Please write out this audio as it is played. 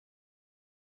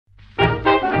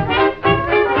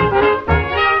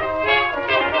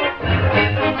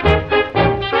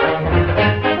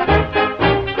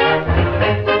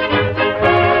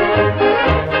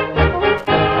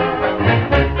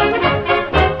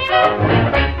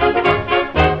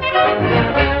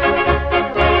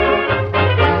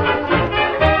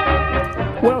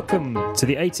to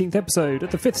the 18th episode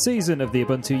of the 5th season of the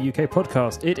Ubuntu UK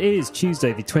podcast. It is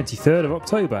Tuesday the 23rd of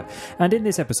October, and in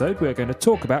this episode we are going to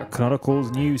talk about Canonical's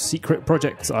new secret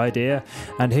projects idea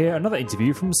and hear another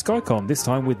interview from Skycon, this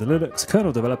time with the Linux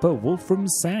kernel developer Wolfram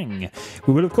Sang.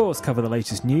 We will of course cover the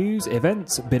latest news,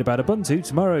 events, a bit about Ubuntu,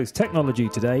 tomorrow's technology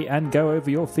today, and go over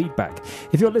your feedback.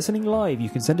 If you're listening live, you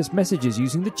can send us messages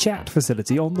using the chat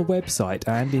facility on the website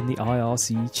and in the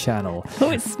IRC channel.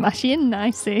 Oh, it's smashing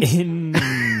nicey.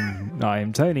 I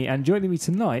am Tony, and joining me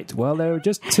tonight, well, there are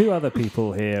just two other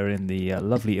people here in the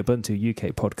lovely Ubuntu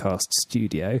UK podcast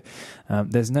studio.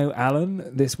 There's no Alan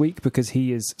this week because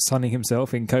he is sunning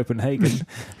himself in Copenhagen.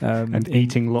 And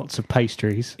eating lots of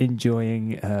pastries.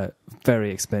 Enjoying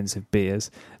very expensive beers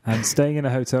and staying in a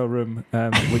hotel room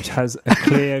which has a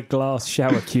clear glass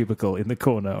shower cubicle in the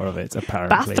corner of it,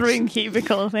 apparently. Bathroom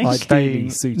cubicle, I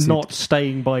think. Not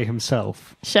staying by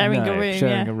himself. Sharing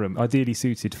a room. Ideally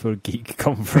suited for a geek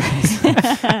conference.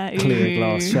 Clear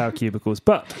glass shower cubicles.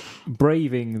 But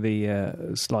braving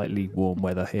the slightly warm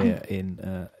weather here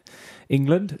in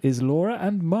England is Laura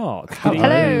and Mark.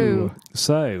 Hello.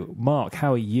 So, Mark,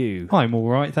 how are you? I'm all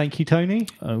right, thank you, Tony.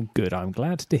 Oh, good. I'm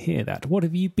glad to hear that. What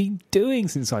have you been doing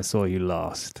since I saw you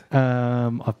last?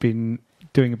 I've been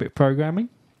doing a bit of programming.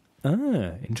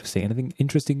 Ah, interesting. Anything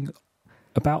interesting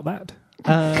about that?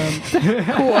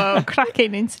 Whoa,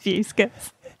 cracking interview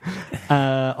skills.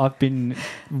 I've been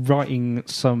writing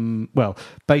some... Well,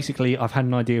 basically, I've had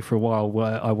an idea for a while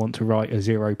where I want to write a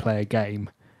zero-player game.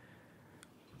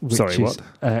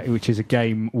 Which is a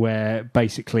game where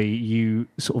basically you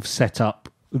sort of set up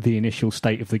the initial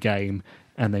state of the game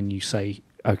and then you say,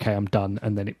 okay, I'm done,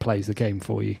 and then it plays the game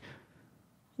for you.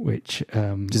 Which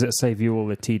does it save you all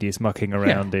the tedious mucking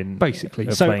around in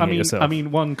basically? So I mean,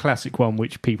 one classic one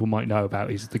which people might know about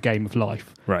is the Game of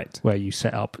Life, right? Where you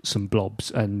set up some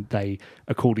blobs and they,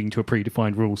 according to a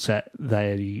predefined rule set,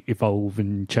 they evolve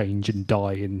and change and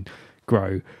die and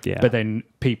grow. Yeah. But then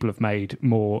people have made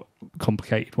more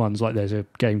complicated ones, like there's a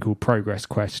game called Progress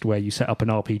Quest where you set up an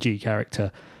RPG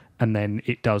character and then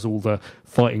it does all the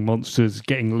fighting monsters,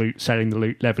 getting loot, selling the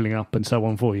loot, leveling up and so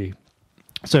on for you.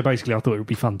 So basically I thought it would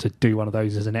be fun to do one of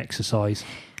those as an exercise.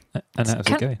 And how does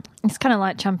it go? It's kind of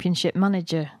like Championship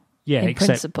Manager in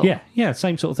principle. Yeah,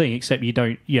 same sort of thing, except you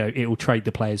don't, it will trade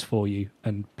the players for you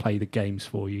and play the games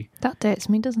for you. That dates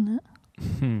me, doesn't it?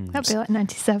 That'd be like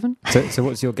 97. So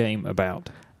what's your game about?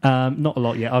 Not a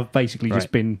lot yet. I've basically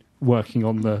just been working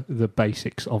on the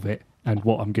basics of it and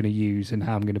what I'm going to use and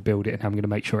how I'm going to build it and how I'm going to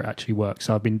make sure it actually works.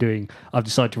 So I've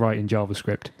decided to write in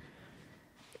JavaScript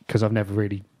because I've never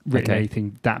really written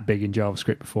anything that big in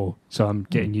JavaScript before. So I'm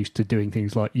getting used to doing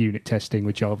things like unit testing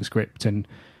with JavaScript and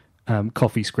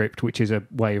CoffeeScript, which is a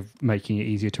way of making it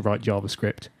easier to write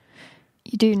JavaScript.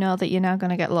 You do know that you're now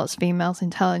going to get lots of emails in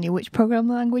telling you which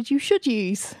programming language you should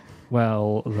use.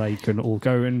 Well, they can all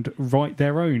go and write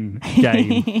their own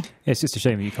game. It's just a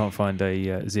shame that you can't find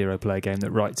a zero-player game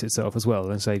that writes itself as well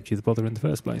and saved you the bother in the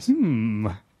first place.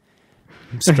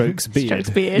 Strokes beard.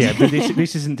 Yeah, but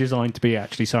this isn't designed to be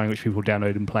actually something which people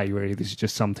download and play, really. This is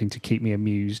just something to keep me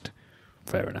amused.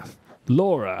 Fair enough.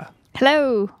 Laura.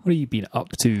 Hello. What have you been up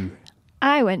to?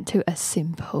 I went to a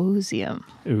symposium.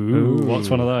 Ooh.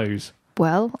 What's one of those?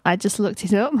 Well, I just looked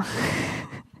it up.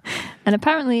 And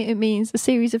apparently it means a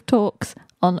series of talks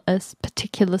on a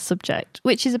particular subject,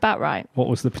 which is about right. What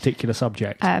was the particular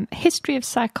subject? History of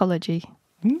psychology,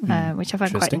 which I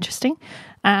find quite interesting.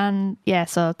 And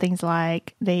so things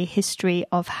like the history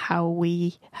of how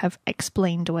we have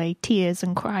explained away tears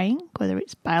and crying, whether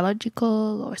it's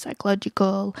biological or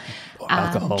psychological. Or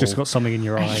alcohol. Just got something in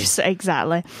your eye.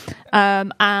 Exactly.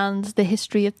 And the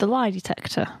history of the lie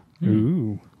detector.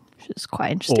 Ooh. Which is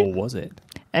quite interesting. Or was it?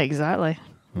 Exactly.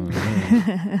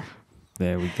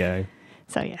 There we go.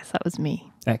 So yes, that was me.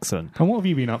 Excellent. And what have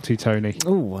you been up to, Tony?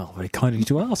 Oh, well, very kind of you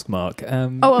to ask, Mark.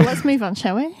 Let's move on,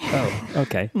 shall we? Oh,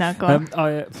 okay. No, go on.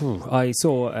 I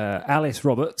saw Alice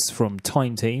Roberts from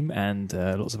Time Team and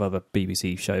lots of other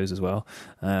BBC shows as well.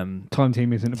 Time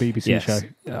Team isn't a BBC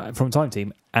show? From Time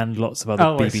Team and lots of other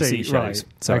BBC shows. Right.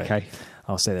 Sorry. Okay.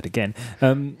 I'll say that again.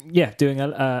 Doing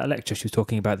a lecture. She was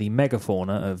talking about the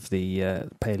megafauna of the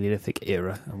Paleolithic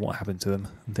era and what happened to them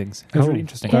and things. It was really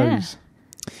interesting.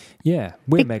 Yeah,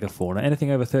 we're megafauna.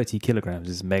 Anything over 30 kilograms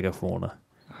is megafauna.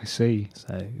 I see.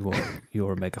 So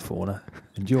you're a megafauna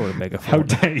and you're a megafauna. How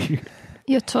dare you?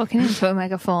 You're talking into a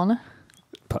megafauna.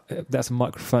 That's a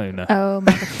microphone. Oh,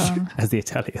 megaphone. As the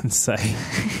Italians say.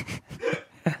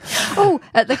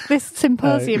 At this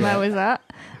symposium I was at,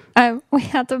 we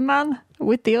had a man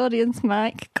with the audience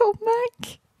mic called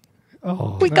Mike.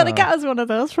 We've got to get us one of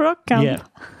those for our camp.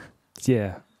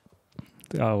 Yeah.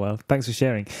 Oh, well, thanks for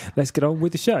sharing. Let's get on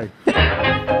with the show.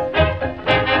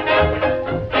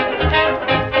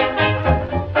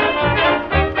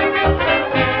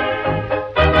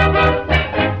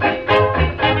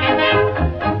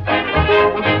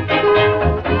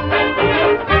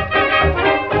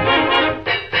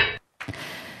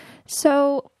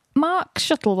 So, Mark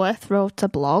Shuttleworth wrote a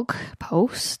blog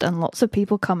post and lots of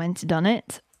people commented on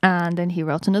it. And then he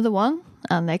wrote another one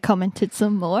and they commented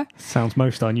some more. Sounds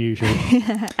most unusual.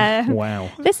 Wow.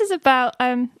 This is about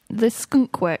the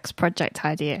Skunkworks project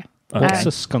idea. What's a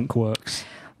Skunkworks?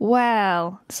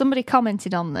 Well, somebody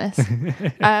commented on this.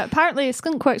 Apparently, a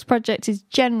Skunkworks project is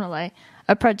generally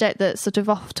a project that's sort of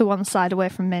off to one side away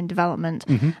from main development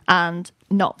and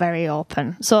not very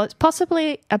open. So it's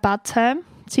possibly a bad term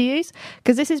to use,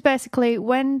 because this is basically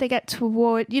when they get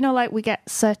toward, like we get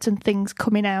certain things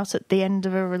coming out at the end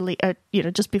of a release,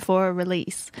 just before a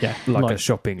release. Yeah, like a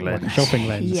shopping lens. Like a shopping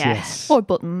lens, yes. Or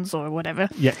buttons or whatever.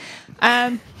 Yeah.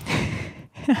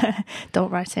 Don't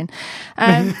write in.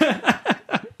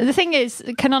 The thing is,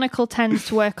 Canonical tends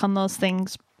to work on those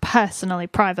things personally,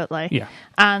 privately,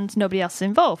 and nobody else is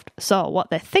involved. So what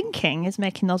they're thinking is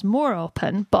making those more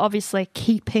open, but obviously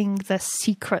keeping the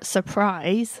secret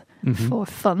surprise for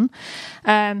fun.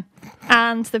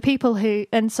 And the people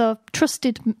so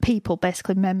trusted people,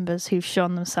 basically members who've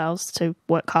shown themselves to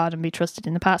work hard and be trusted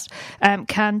in the past,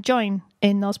 can join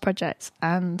in those projects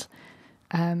and,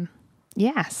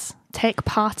 take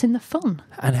part in the fun.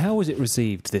 And how was it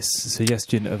received, this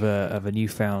suggestion of a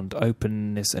newfound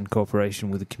openness and cooperation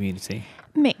with the community?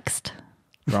 Mixed.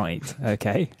 Right,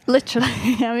 okay. Literally.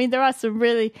 I mean, there are some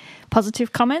really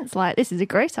positive comments like, this is a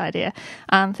great idea,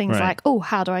 and things like, oh,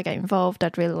 how do I get involved?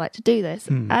 I'd really like to do this.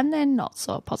 And then not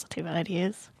so positive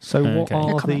ideas. So what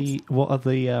are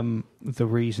the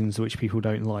reasons which people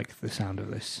don't like the sound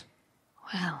of this?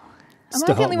 Well, am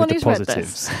I the only one who's read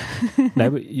this?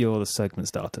 No, but you're the segment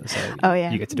starter, so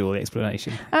you get to do all the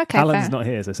explanation. Okay, Alan's not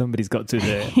here, so somebody's got to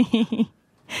do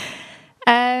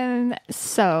it.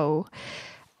 So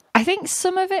I think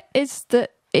some of it is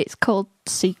that it's called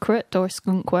Secret or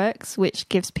Skunkworks, which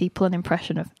gives people an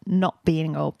impression of not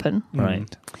being open.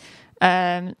 Right.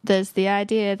 There's the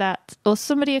idea that, or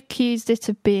somebody accused it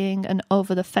of being an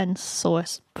over-the-fence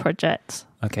source project.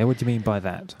 Okay, what do you mean by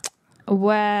that?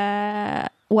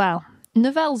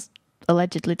 Novelle's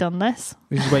allegedly done this.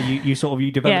 This is where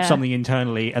you develop something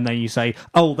internally and then you say,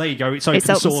 oh, there you go, it's open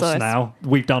source now.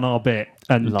 We've done our bit.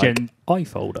 And like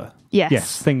iFolder.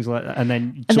 Yes, things like that. And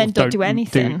then don't do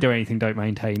anything. Do anything, don't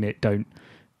maintain it, don't...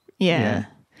 Yeah.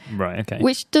 Right, okay.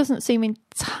 Which doesn't seem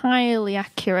entirely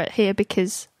accurate here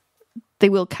because they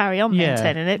will carry on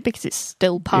maintaining it because it's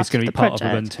still part of the project. It's going to be part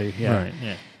of Ubuntu, yeah. Right,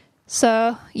 yeah.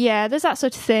 So, there's that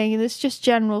sort of thing. There's just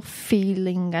general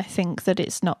feeling, I think, that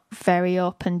it's not very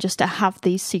open just to have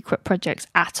these secret projects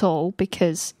at all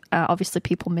because obviously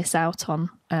people miss out on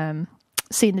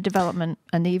seeing the development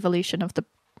and the evolution of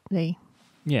the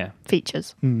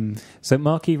features. So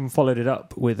Mark even followed it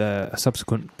up with a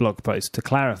subsequent blog post to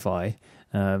clarify,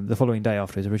 the following day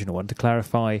after his original one, to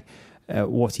clarify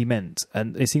what he meant.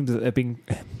 And it seems that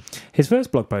his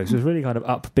first blog post was really kind of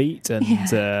upbeat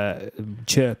and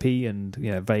chirpy and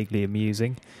vaguely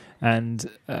amusing, and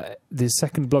the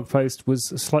second blog post was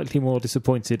slightly more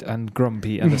disappointed and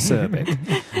grumpy and acerbic,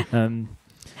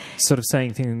 sort of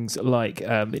saying things like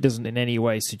it doesn't in any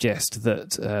way suggest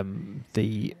that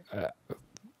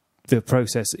the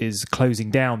process is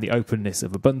closing down the openness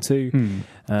of Ubuntu.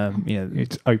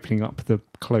 It's opening up the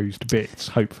closed bits,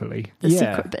 hopefully. The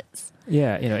secret bits.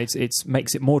 Yeah, it's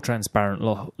makes it more transparent,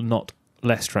 not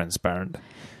less transparent,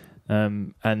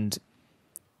 and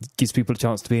gives people a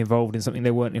chance to be involved in something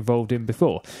they weren't involved in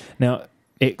before. Now,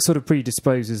 it sort of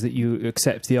predisposes that you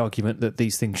accept the argument that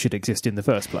these things should exist in the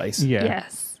first place. Yeah.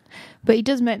 Yes, but he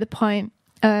does make the point.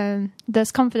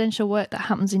 There's confidential work that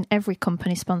happens in every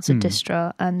company-sponsored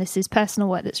distro, and this is personal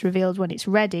work that's revealed when it's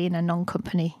ready in a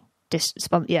non-company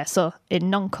so in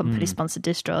non-company sponsored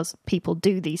distros, people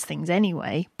do these things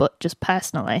anyway, but just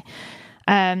personally.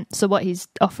 So what he's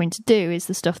offering to do is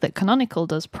the stuff that Canonical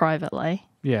does privately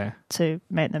to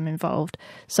make them involved.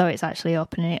 So it's actually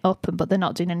opening it up, but they're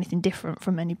not doing anything different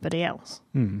from anybody else.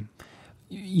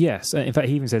 Yes, in fact,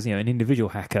 he even says, an individual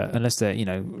hacker, unless they're,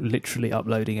 literally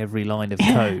uploading every line of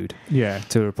code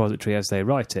to a repository as they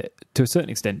write it, to a certain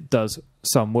extent does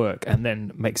some work and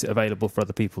then makes it available for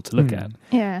other people to look at.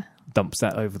 Yeah. Dumps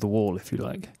that over the wall, if you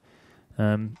like.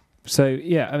 It's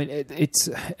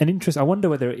an interest. I wonder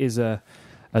whether it is a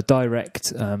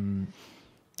direct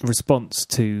response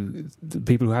to the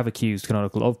people who have accused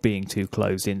Canonical of being too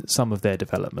closed in some of their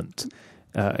development.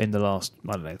 in the last,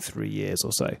 3 years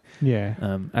or so.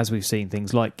 Yeah. As we've seen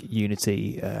things like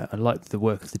Unity, and like the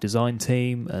work of the design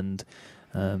team, and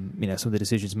some of the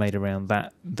decisions made around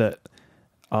that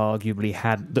arguably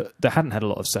that hadn't had a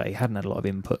lot of say, hadn't had a lot of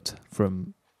input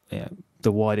from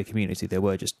the wider community. They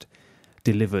were just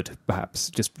delivered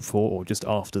perhaps just before or just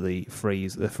after the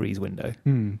freeze window.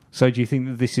 So do you think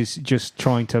that this is just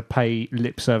trying to pay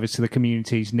lip service to the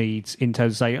community's needs in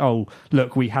terms of saying, oh,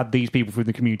 look, we had these people from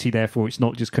the community, therefore it's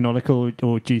not just Canonical,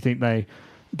 or do you think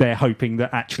they're hoping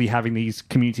that actually having these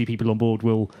community people on board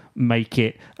will make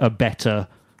it a better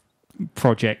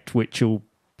project which will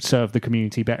serve the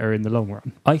community better in the long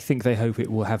run? I think they hope it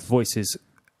will have voices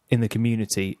in the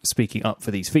community speaking up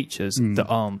for these features that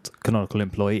aren't Canonical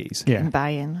employees. Yeah. And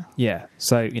buy-in. Yeah.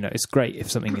 So, it's great if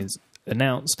something is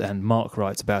announced and Mark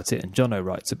writes about it and Jono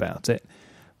writes about it.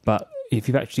 But if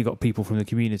you've actually got people from the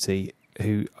community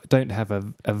who don't have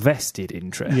a vested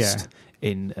interest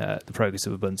in the progress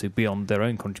of Ubuntu beyond their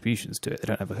own contributions to it, they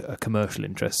don't have a commercial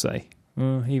interest, say.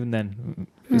 Even then,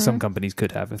 some companies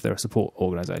could have if they're a support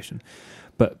organisation.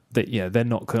 But they're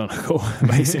not Canonical,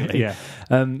 basically.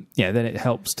 Then it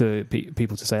helps to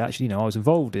people to say, actually, I was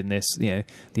involved in this. The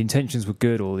intentions were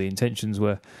good, or the intentions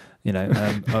were, were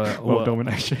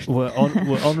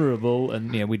honourable,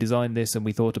 and we designed this and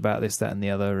we thought about this, that, and the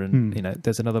other, and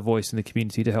there's another voice in the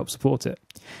community to help support it.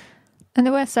 And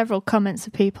there were several comments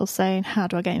of people saying, how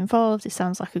do I get involved? It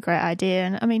sounds like a great idea.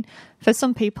 And I mean, for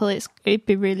some people, it'd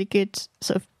be really good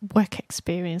sort of work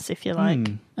experience, if you like.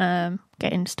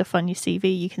 Getting stuff on your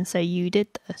CV, you can say you did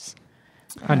this.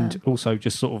 And also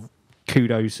just sort of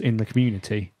kudos in the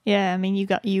community. Yeah, I mean,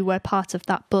 you were part of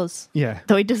that buzz. Yeah.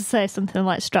 Though he does say something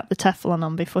like strap the Teflon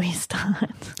on before you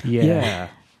start. Yeah.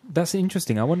 That's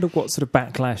interesting. I wonder what sort of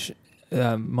backlash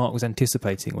Mark was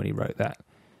anticipating when he wrote that.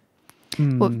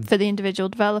 Well, for the individual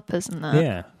developers and that.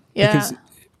 Yeah. Because,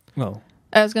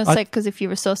 I was going to say, because if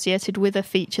you're associated with a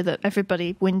feature that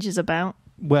everybody whinges about,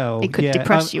 it could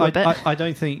depress you a bit. I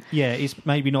don't think, it's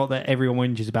maybe not that everyone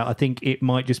whinges about. I think it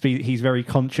might just be that he's very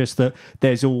conscious that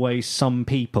there's always some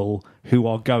people who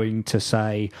are going to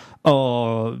say,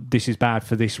 oh, this is bad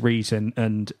for this reason.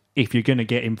 And if you're going to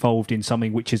get involved in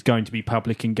something which is going to be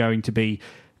public and going to be,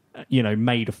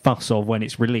 made a fuss of when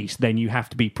it's released, then you have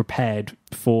to be prepared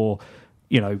for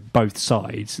both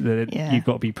sides. You've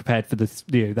got to be prepared for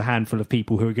the handful of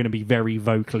people who are going to be very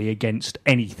vocally against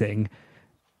anything,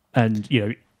 and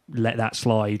let that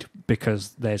slide,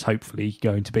 because there's hopefully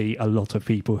going to be a lot of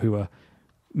people who are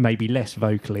maybe less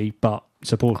vocally but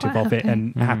supportive of it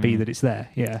and happy that it's there.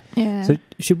 Yeah. So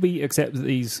should we accept that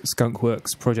these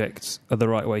Skunkworks projects are the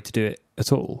right way to do it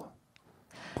at all?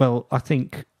 Well, I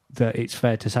think that it's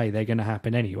fair to say they're going to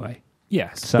happen anyway.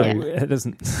 Yes, so it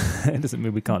doesn't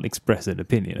mean we can't express an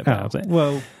opinion about it.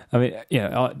 Well, I mean,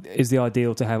 is the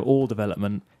ideal to have all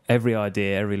development, every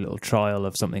idea, every little trial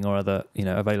of something or other,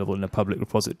 available in a public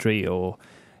repository, or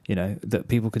that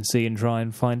people can see and try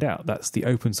and find out? That's the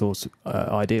open source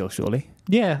ideal, surely.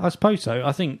 Yeah, I suppose so.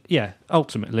 I think,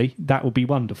 ultimately that would be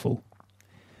wonderful.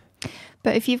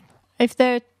 But if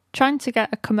they're trying to get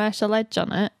a commercial edge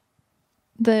on it,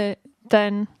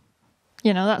 then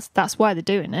that's why they're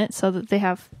doing it, so that they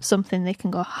have something they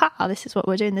can go, this is what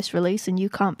we're doing this release, and you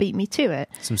can't beat me to it.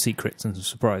 Some secrets and some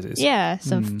surprises. Yeah,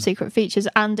 some secret features,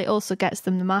 and it also gets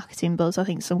them the marketing buzz. I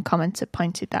think some commenter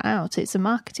pointed that out. It's a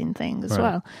marketing thing as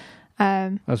well.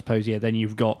 I suppose, then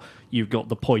you've got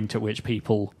the point at which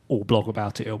people all blog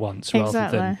about it at once,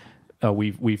 rather than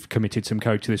we've committed some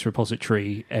code to this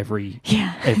repository every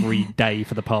day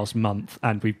for the past month,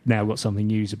 and we've now got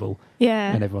something usable.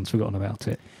 Yeah, and everyone's forgotten about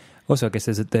it. Also, I guess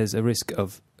there's a risk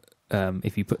of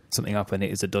if you put something up and it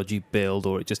is a dodgy build,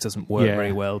 or it just doesn't work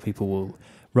very well, people will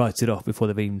write it off before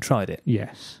they've even tried it.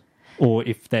 Yes. Or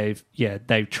if they've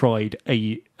tried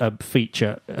a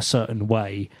feature a certain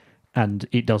way and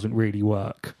it doesn't really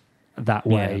work that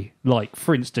way. Like,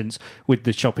 for instance, with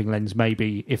the shopping lens,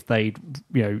 maybe if they'd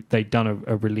done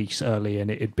a release early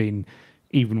and it had been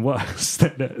even worse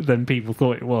than people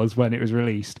thought it was when it was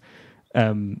released.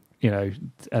 And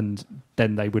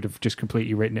then they would have just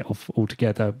completely written it off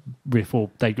altogether before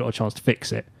they got a chance to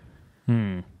fix it.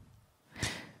 I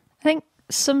think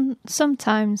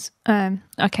sometimes,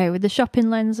 with the shopping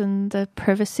lens and the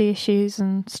privacy issues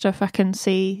and stuff, I can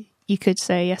see you could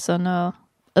say yes or no,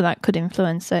 and that could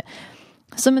influence it.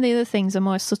 Some of the other things are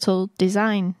more subtle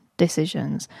design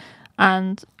decisions.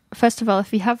 And first of all,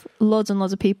 if you have loads and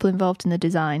loads of people involved in the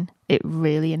design, it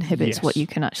really inhibits what you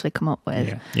can actually come up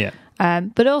with. Yeah.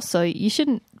 But also, you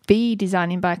shouldn't be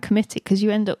designing by committee, because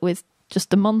you end up with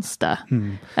just a monster.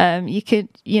 You could,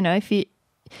 I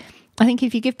think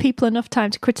if you give people enough time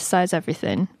to criticise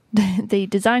everything, the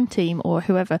design team or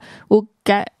whoever will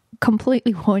get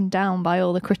completely worn down by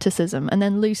all the criticism and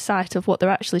then lose sight of what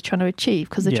they're actually trying to achieve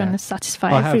because they're trying to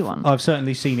satisfy everyone. I've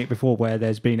certainly seen it before where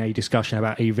there's been a discussion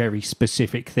about a very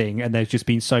specific thing and there's just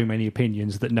been so many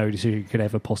opinions that no decision could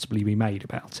ever possibly be made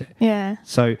about it. Yeah.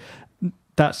 So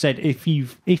that said, if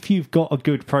you've got a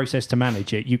good process to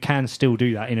manage it, you can still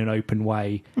do that in an open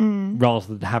way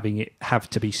rather than having it have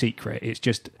to be secret. It's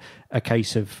just a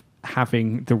case of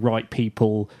having the right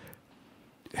people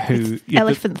who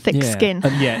thick skin,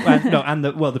 and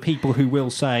the people who will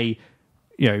say,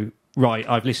 right,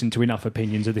 I've listened to enough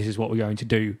opinions and this is what we're going to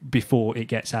do before it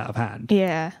gets out of hand.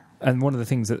 Yeah. And one of the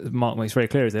things that Mark makes very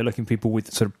clear is they're looking for people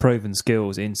with sort of proven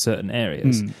skills in certain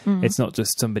areas. It's not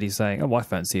just somebody saying, "Oh, I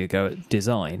fancy a go at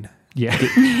design." Yeah,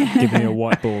 give me a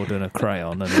whiteboard and a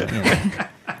crayon and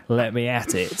let me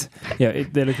at it.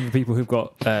 They're looking for people who've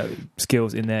got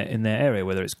skills in their area,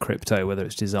 whether it's crypto, whether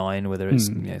it's design, whether it's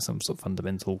some sort of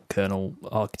fundamental kernel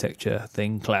architecture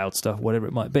thing, cloud stuff, whatever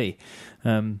it might be.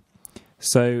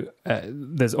 So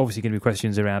there's obviously going to be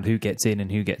questions around who gets in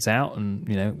and who gets out,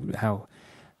 and how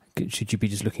should you be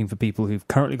just looking for people who've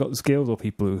currently got the skills, or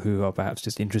people who are perhaps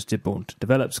just interested but want to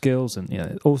develop skills,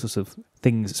 and all sorts of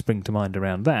things that spring to mind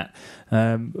around that.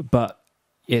 But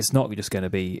it's not just going to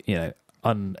be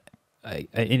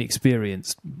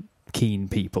inexperienced, keen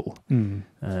people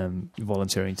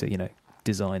volunteering to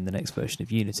design the next version of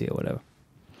Unity or whatever.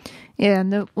 Yeah,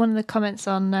 and one of the comments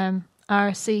on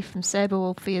RSC from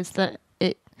Saberwolfie is that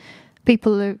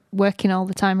people are working all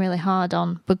the time really hard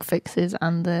on bug fixes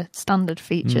and the standard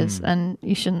features, and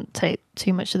you shouldn't take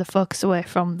too much of the focus away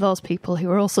from those people who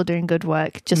are also doing good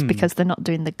work just because they're not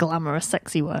doing the glamorous,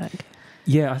 sexy work.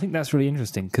 Yeah, I think that's really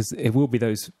interesting because it will be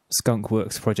those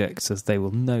skunkworks projects, as they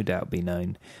will no doubt be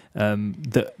known,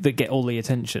 that get all the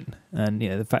attention. And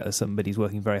the fact that somebody's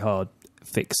working very hard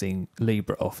fixing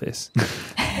LibreOffice,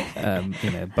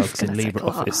 bugs in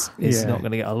LibreOffice, is not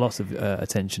going to get a lot of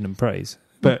attention and praise.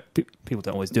 But people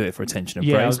don't always do it for attention and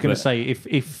praise. Yeah, I was going to say,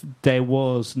 if there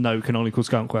was no canonical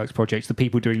skunkworks projects, the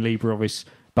people doing LibreOffice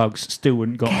bugs still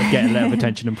wouldn't get a lot of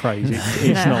attention and praise.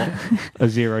 It's not a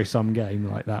zero-sum game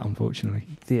like that, unfortunately.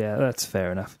 Yeah, that's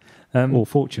fair enough. Or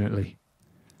fortunately.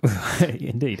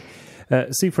 Indeed.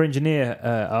 Super Engineer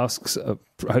asks,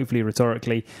 hopefully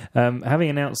rhetorically,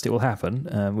 having announced it will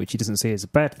happen, which he doesn't see as a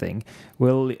bad thing,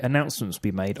 will announcements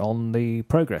be made on the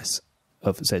progress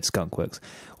of said skunkworks?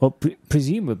 Well,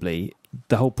 presumably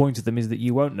the whole point of them is that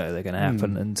you won't know they're going to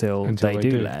happen until they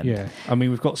do land. Yeah, I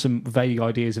mean, we've got some vague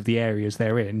ideas of the areas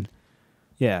they're in.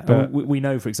 Yeah, but we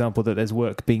know, for example, that there's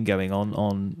work been going on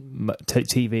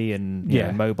TV and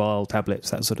mobile tablets,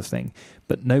 that sort of thing.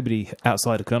 But nobody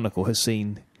outside of Canonical has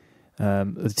seen.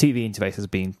 The TV interface has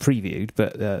been previewed,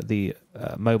 but the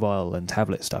mobile and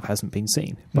tablet stuff hasn't been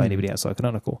seen by anybody outside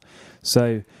Canonical.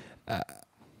 So.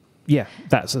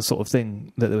 That's the sort of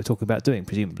thing that they were talking about doing,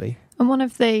 presumably. And one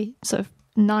of the sort of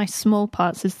nice small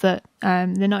parts is that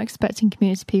they're not expecting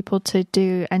community people to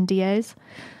do NDAs.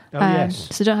 So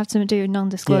they don't have to do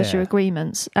non-disclosure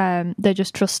agreements. They're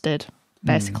just trusted,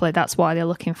 basically. That's why they're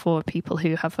looking for people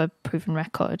who have a proven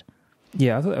record.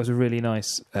 Yeah, I thought that was a really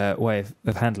nice way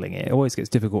of handling it. It always gets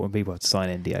difficult when people have to sign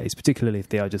NDAs, particularly if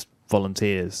they are just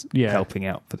volunteers helping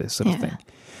out for this sort of thing.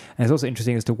 And it's also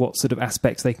interesting as to what sort of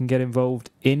aspects they can get involved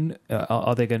in.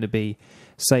 Are they going to be,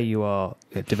 say you are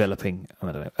developing,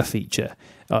 a feature,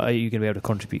 are you going to be able to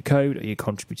contribute code? Are you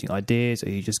contributing ideas? Are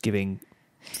you just giving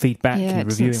feedback and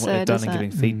reviewing what they've done and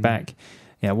giving feedback?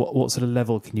 Yeah, what sort of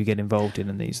level can you get involved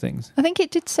in these things? I think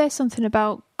it did say something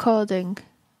about coding.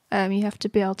 You have to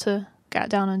be able to get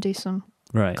down and do some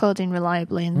coding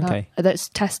reliably and that's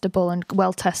testable and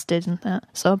well tested and that.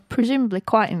 So presumably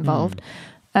quite involved.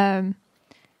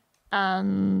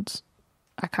 And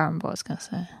I can't remember what I was going to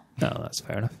say. No, that's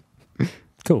fair enough.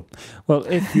 Cool. Well,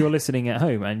 if you're listening at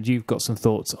home and you've got some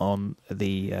thoughts on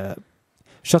the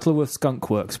Shuttleworth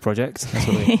Skunkworks project, that's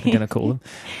what we're going to call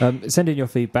them, send in your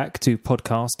feedback to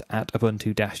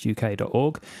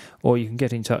podcast@ubuntu-uk.org, or you can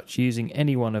get in touch using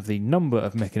any one of the number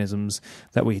of mechanisms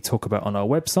that we talk about on our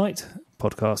website,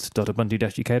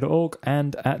 podcast.ubuntu-uk.org,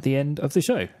 and at the end of the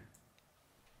show.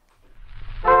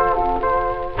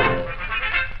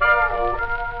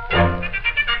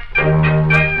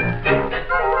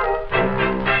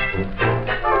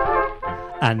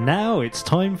 And now it's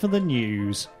time for the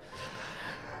news.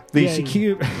 The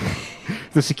Secure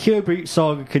Boot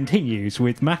saga continues,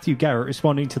 with Matthew Garrett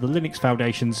responding to the Linux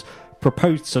Foundation's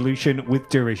proposed solution with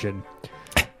derision.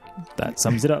 That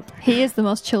sums it up. He is the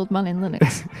most chilled man in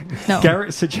Linux. No.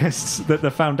 Garrett suggests that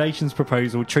the Foundation's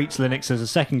proposal treats Linux as a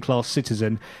second-class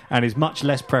citizen and is much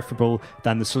less preferable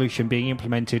than the solution being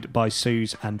implemented by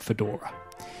SUSE and Fedora.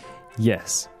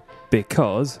 Yes,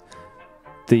 because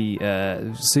the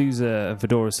SUSE and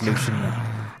Fedora solution...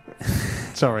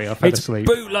 Sorry, I fell it's asleep.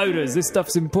 Bootloaders. This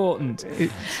stuff's important.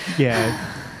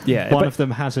 Yeah. One of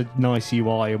them has a nice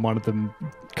UI and one of them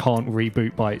can't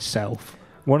reboot by itself.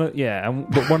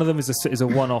 But one of them is a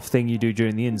one-off thing you do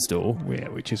during the install,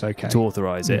 which is okay to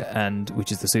authorise it, and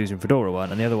which is the SUSE and Fedora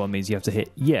one, and the other one means you have to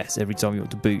hit yes every time you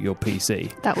want to boot your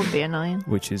PC. That would be annoying.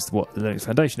 Which is what the Linux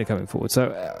Foundation are coming forward.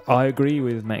 So I agree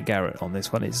with Matt Garrett on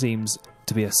this one. It seems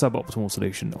to be a suboptimal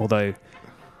solution, although,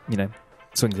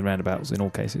 swings and roundabouts in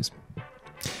all cases.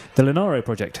 The Linaro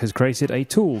project has created a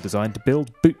tool designed to build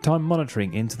boot time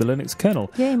monitoring into the Linux kernel.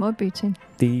 Yay, more booting.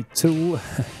 The tool,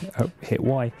 hit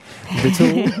Y. The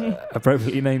tool,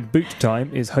 appropriately named boot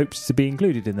time, is hoped to be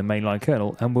included in the mainline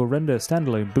kernel and will render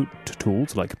standalone boot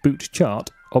tools like boot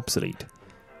chart obsolete.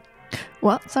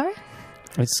 What? Sorry?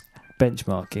 It's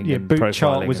benchmarking. Yeah, and boot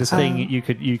chart was a thing.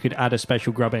 Oh. You could add a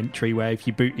special grub entry where if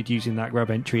you booted using that grub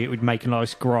entry, it would make a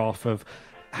nice graph of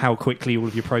how quickly all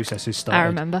of your processes started. I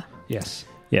remember. Yes.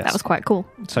 That was quite cool.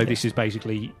 So this is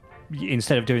basically,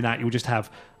 instead of doing that, you'll just have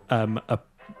a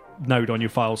node on your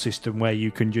file system where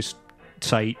you can just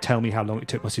say, tell me how long it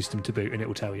took my system to boot, and it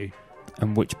will tell you.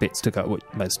 And which bits took up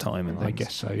most time and things. I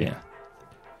guess so, yeah.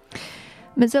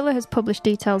 Mozilla has published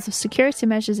details of security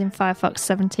measures in Firefox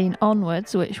 17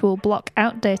 onwards, which will block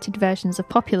outdated versions of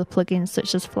popular plugins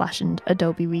such as Flash and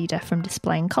Adobe Reader from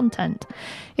displaying content.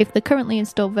 If the currently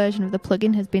installed version of the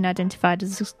plugin has been identified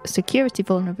as a security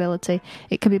vulnerability,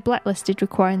 it can be blacklisted,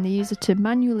 requiring the user to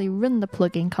manually run the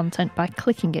plugin content by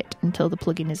clicking it until the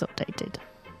plugin is updated.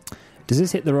 Does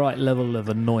this hit the right level of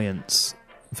annoyance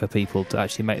for people to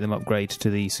actually make them upgrade to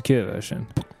the secure version?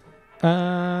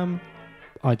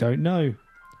 I don't know.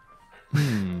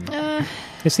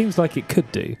 It seems like it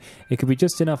could do. It could be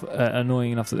just enough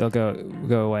annoying enough that they'll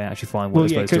go away and actually find what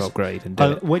they're supposed to upgrade and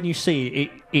do it. When you see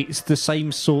it, it's the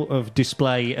same sort of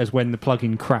display as when the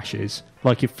plugin crashes.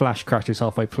 Like if Flash crashes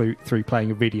halfway through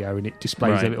playing a video and it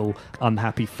displays a little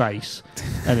unhappy face,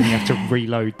 and then you have to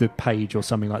reload the page or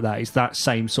something like that. It's that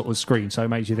same sort of screen, so it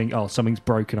makes you think, oh, something's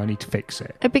broken, I need to fix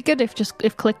it. It'd be good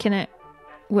if clicking it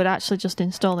would actually just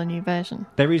install a new version.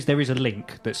 There is a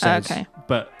link that says, okay.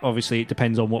 But obviously it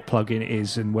depends on what plugin it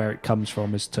is and where it comes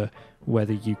from as to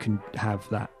whether you can have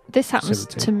that. This happens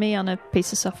to me on a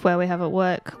piece of software we have at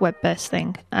work, web-based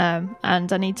thing, and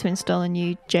I need to install a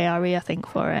new JRE, I think,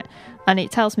 for it. And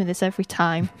it tells me this every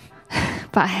time,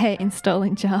 but I hate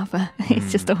installing Java.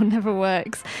 It's just all never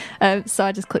works. So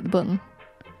I just click the button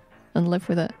and live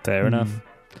with it. Fair enough.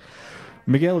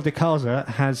 Miguel de Casa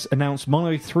has announced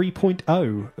Mono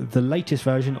 3.0, the latest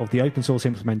version of the open source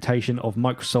implementation of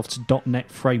Microsoft's .NET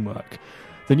framework.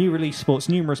 The new release supports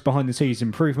numerous behind-the-scenes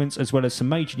improvements, as well as some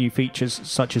major new features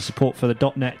such as support for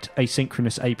the .NET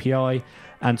asynchronous API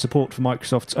and support for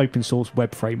Microsoft's open source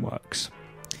web frameworks.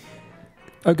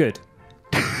 Oh, good.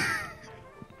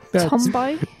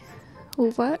 Tomboy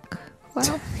will work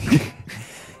well.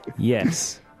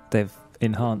 Yes, they've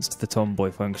enhanced the Tomboy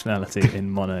functionality in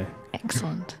Mono.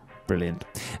 Excellent. Brilliant.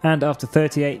 And after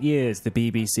 38 years, the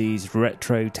BBC's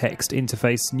retro text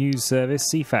interface news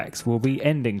service CFAX will be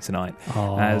ending tonight,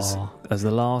 as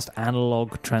the last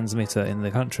analog transmitter in the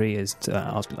country is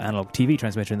analog TV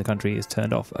transmitter in the country is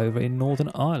turned off over in Northern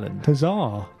Ireland.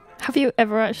 Huzzah! Have you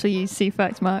ever actually used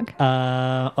CFAX, Mark?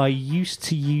 I used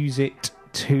to use it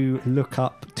to look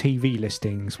up TV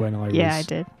listings when I was... Yeah, I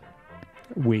did.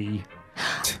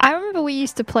 I remember we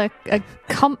used to play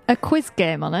a quiz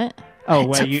game on it. Oh,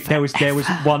 where there was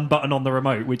one button on the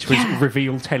remote which was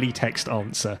reveal teletext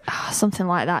answer. Oh, something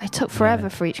like that. It took forever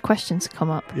for each question to come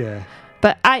up. Yeah.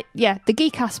 But the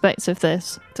geek aspects of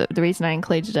this, the reason I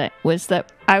included it was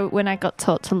that when I got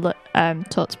taught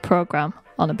to program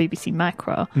on a BBC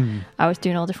Micro, I was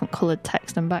doing all different coloured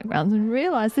text and backgrounds and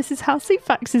realised this is how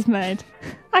CFAX is made.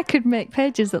 I could make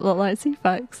pages that look like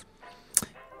CFAX.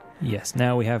 Yes,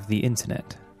 now we have the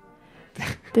internet.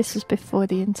 This was before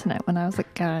the internet when I was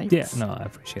at Guides. Yeah, no, I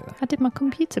appreciate that. I did my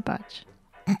computer badge.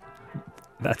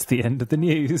 That's the end of the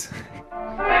news.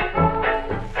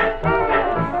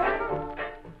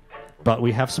 But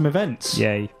we have some events.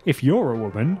 Yay. If you're a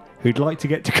woman who'd like to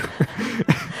get to...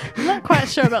 I'm not quite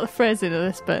sure about the phrasing of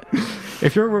this, but...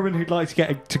 If you're a woman who'd like to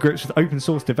get to grips with open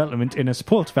source development in a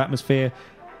supportive atmosphere,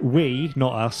 we,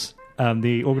 not us,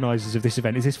 the organisers of this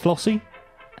event, is this Flossie?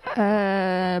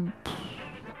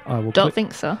 Don't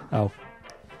think so.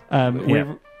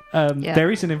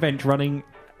 There is an event running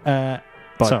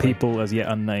By people as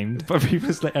yet unnamed. By people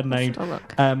as yet unnamed. Let's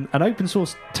have a look. An open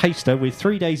source taster with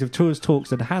 3 days of tours,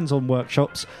 talks and hands-on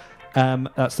workshops.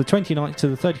 That's the 29th to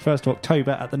the 31st of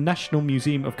October at the National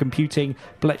Museum of Computing,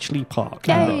 Bletchley Park.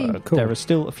 Yay. Cool. There are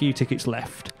still a few tickets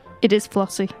left. It is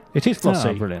flossy. It is flossy.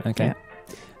 Oh, brilliant. Okay.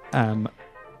 Yeah.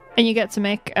 And you get to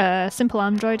make a simple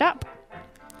Android app.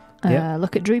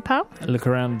 Look at Drupal. Look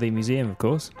around the museum, of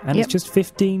course. And Yep. it's just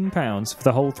 £15 for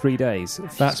the whole 3 days.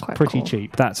 That's quite pretty cool.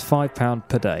 cheap. That's £5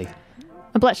 per day.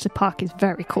 And Bletchley Park is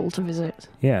very cool to visit.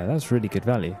 Yeah, that's really good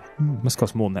value. Must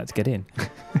cost more than that to get in.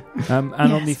 And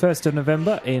on the 1st of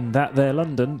November, in that there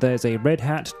London, there's a Red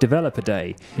Hat Developer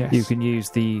Day. Yes. You can use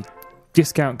the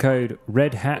discount code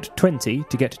RedHat20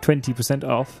 to get 20%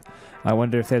 off. I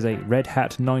wonder if there's a Red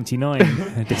Hat 99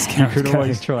 discount You code. can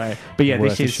always try it. But yeah,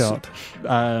 Worth this a is shot.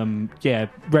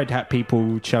 Red Hat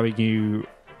people showing you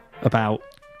about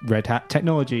Red Hat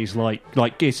technologies. Like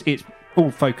it's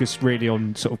all focused really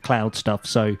on sort of cloud stuff.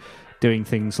 So doing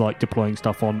things like deploying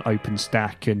stuff on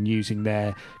OpenStack and using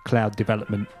their cloud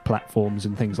development platforms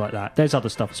and things like that. There's other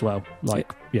stuff as well.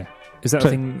 Is that a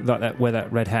thing like that where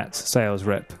that Red Hat sales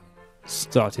rep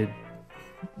started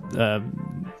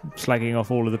slagging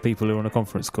off all of the people who are on a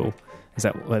conference call? Is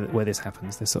that where this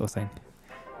happens, this sort of thing?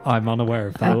 I'm unaware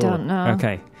of that. I don't know.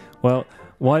 Okay. Well,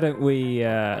 why don't we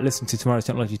listen to Tomorrow's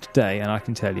Technology today, and I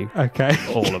can tell you Okay.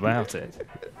 all about it.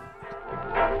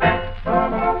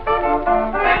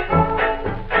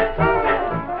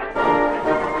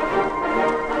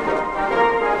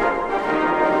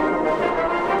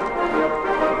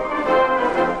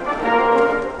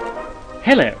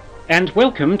 Hello, and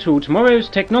welcome to Tomorrow's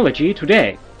Technology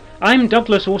Today. I'm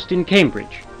Douglas Austin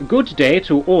Cambridge. Good day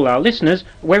to all our listeners,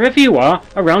 wherever you are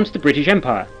around the British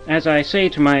Empire. As I say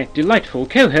to my delightful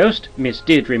co-host, Miss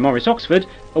Deirdre Morris-Oxford,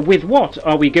 with what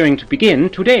are we going to begin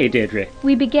today, Deirdre?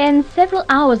 We began several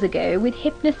hours ago with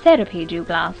hypnotherapy,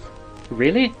 Douglas.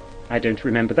 Really? I don't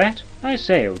remember that. I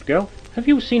say, old girl, have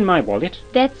you seen my wallet?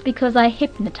 That's because I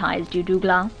hypnotized you,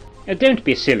 Douglas. Don't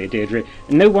be silly, Deirdre.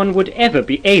 No one would ever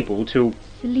be able to...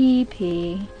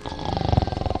 Sleepy.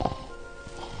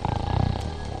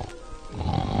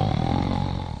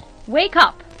 Wake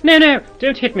up! No,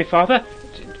 don't hit me, Father.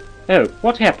 Oh,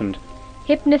 what happened?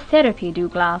 Hypnotherapy,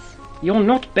 Douglas. You're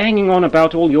not banging on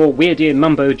about all your weirdy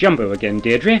mumbo-jumbo again,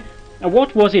 Deirdre.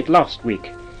 What was it last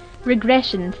week?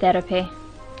 Regression therapy.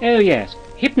 Oh yes,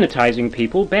 hypnotizing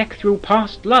people back through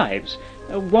past lives.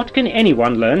 What can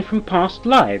anyone learn from past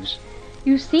lives?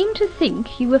 You seem to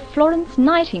think you were Florence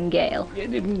Nightingale.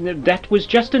 That was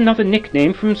just another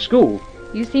nickname from school.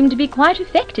 You seem to be quite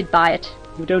affected by it.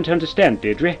 You don't understand,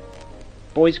 Deirdre.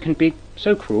 Boys can be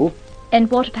so cruel. And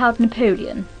what about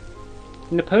Napoleon?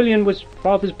 Napoleon was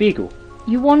Father's beagle.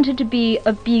 You wanted to be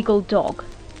a beagle dog.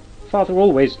 Father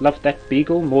always loved that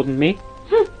beagle more than me.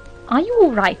 Are you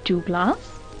all right, Douglas?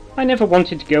 I never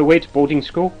wanted to go away to boarding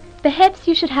school. Perhaps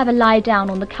you should have a lie down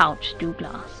on the couch,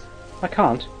 Douglas. I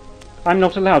can't. I'm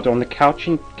not allowed on the couch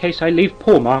in case I leave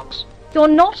paw marks. You're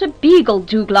not a beagle,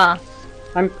 Douglas.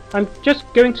 I'm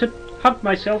just going to hug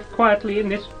myself quietly in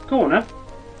this corner.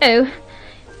 Oh,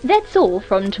 that's all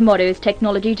from Tomorrow's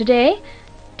Technology Today.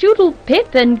 Toodle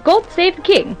pip and God save the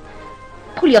king.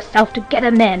 Pull yourself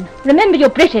together, men. Remember you're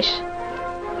British.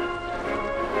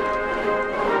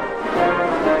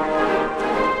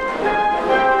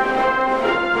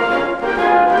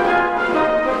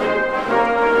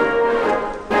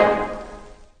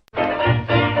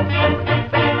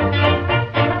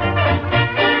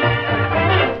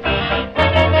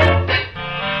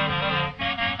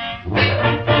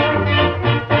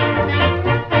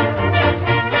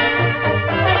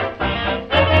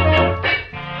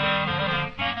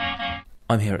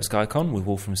 I'm here at SkyCon with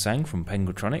Wolfram Sang from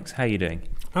Penguintronics. How are you doing?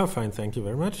 Oh, fine, thank you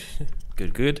very much.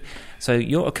 Good. So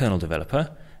you're a kernel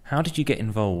developer. How did you get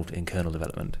involved in kernel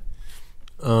development?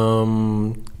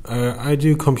 I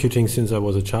do computing since I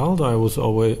was a child. I was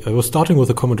starting with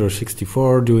a Commodore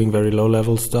 64, doing very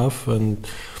low-level stuff, and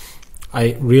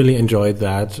I really enjoyed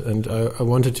that. And I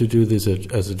wanted to do this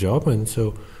as a job. And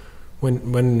so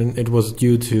when it was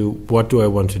due to what do I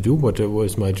want to do, what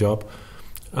was my job,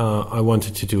 I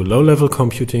wanted to do low-level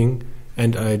computing,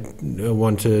 and I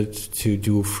wanted to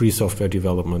do free software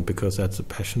development because that's a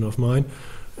passion of mine.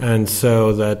 And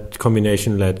so that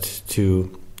combination led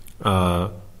to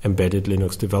embedded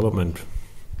Linux development.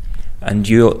 And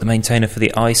you're the maintainer for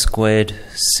the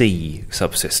I2C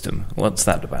subsystem. What's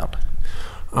that about?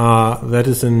 That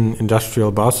is an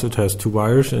industrial bus. It has 2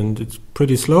 wires, and it's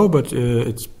pretty slow, but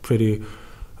it's pretty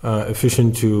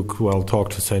efficient to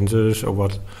talk to sensors or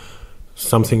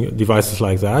devices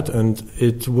like that. And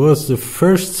it was the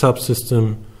first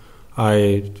subsystem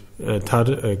I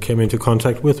came into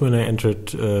contact with when I entered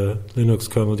Linux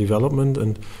kernel development.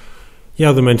 And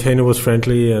yeah, the maintainer was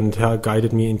friendly and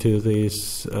guided me into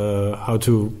this, how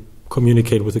to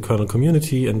communicate with the kernel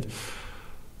community. And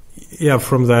yeah,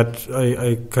 from that,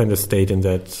 I kind of stayed in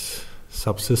that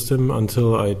subsystem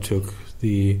until I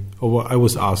I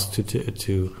was asked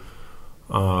to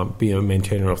be a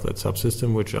maintainer of that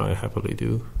subsystem, which I happily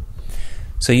do.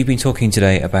 So you've been talking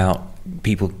today about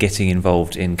people getting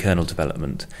involved in kernel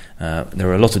development. There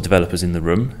are a lot of developers in the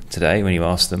room today when you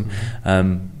ask them,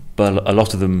 but a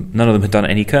lot of them, none of them have done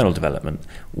any kernel development.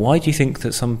 Why do you think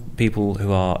that some people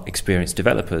who are experienced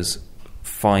developers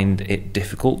find it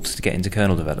difficult to get into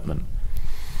kernel development?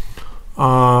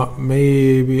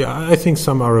 Maybe I think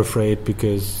some are afraid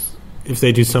because if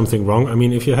they do something wrong, I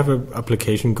mean, if you have an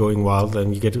application going wild,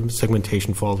 then you get a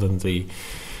segmentation fault and the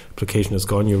application is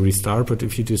gone, you restart. But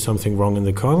if you do something wrong in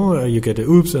the kernel, you get a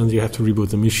oops and you have to reboot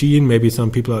the machine. Maybe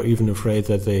some people are even afraid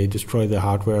that they destroy the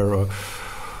hardware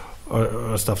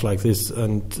or stuff like this.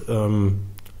 And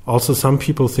also some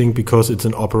people think because it's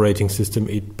an operating system,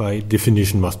 it by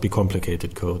definition must be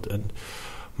complicated code. And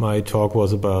my talk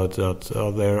was about that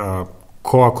there are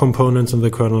core components in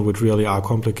the kernel which really are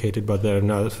complicated, but there are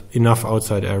not enough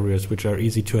outside areas which are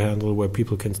easy to handle, where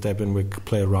people can step in, we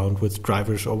play around with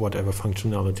drivers or whatever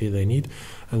functionality they need,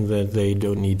 and that they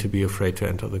don't need to be afraid to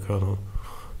enter the kernel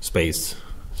space.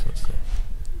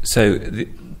 So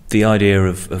the idea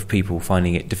of people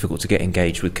finding it difficult to get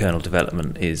engaged with kernel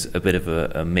development is a bit of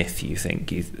a myth, you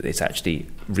think? It's actually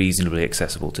reasonably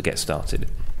accessible to get started?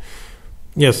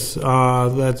 Yes,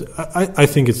 that I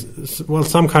think it's, well,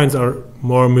 some kinds are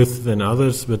more myth than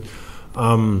others, but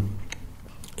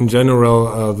in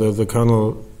general, the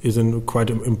kernel is quite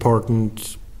an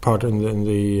important part in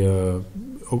the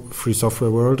free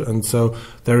software world, and so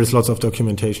there is lots of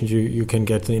documentation. You can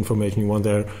get the information you want.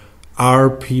 There are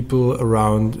people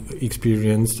around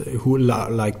experienced who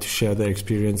like to share their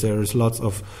experience. There is lots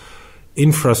of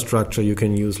infrastructure you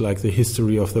can use, like the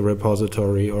history of the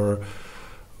repository or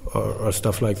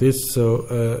stuff like this. So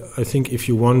I think if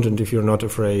you want and if you're not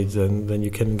afraid, then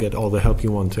you can get all the help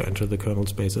you want to enter the kernel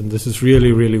space. And this is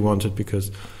really, really wanted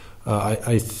because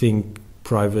I think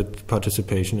private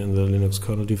participation in the Linux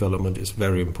kernel development is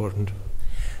very important.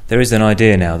 There is an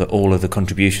idea now that all of the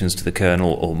contributions to the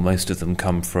kernel, or most of them,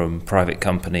 come from private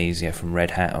companies, from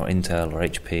Red Hat or Intel or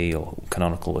HP or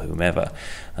Canonical or whomever.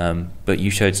 But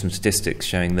you showed some statistics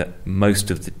showing that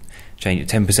most of the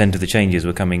 10% of the changes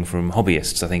were coming from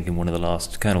hobbyists, I think, in one of the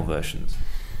last kernel versions.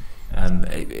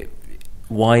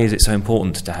 Why is it so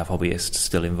important to have hobbyists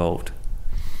still involved?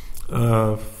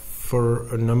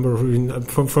 For a number of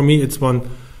reasons. For me, it's one.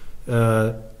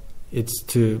 It's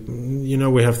to,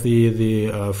 we have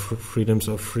the freedoms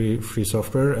of free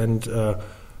software, and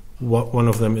one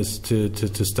of them is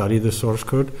to study the source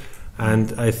code,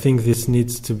 and I think this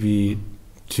needs to be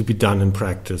done in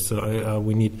practice. So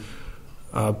we need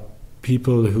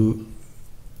people who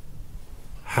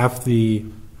have the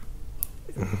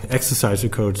exercise the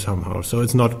code somehow. So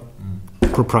it's not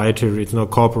proprietary, it's not a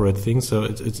corporate thing, so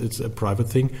it's a private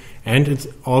thing, and it's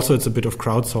a bit of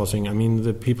crowdsourcing. I mean,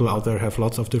 the people out there have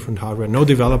lots of different hardware. No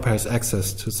developer has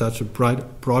access to such a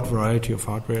broad variety of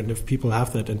hardware, and if people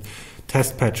have that and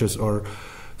test patches or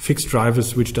fixed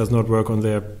drivers which does not work on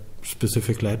their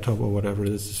specific laptop or whatever,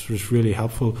 this is really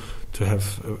helpful to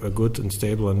have a good and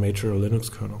stable and mature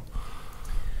Linux kernel.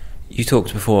 You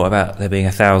talked before about there being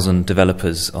 1,000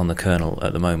 developers on the kernel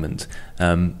at the moment.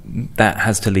 That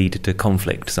has to lead to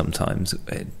conflict sometimes.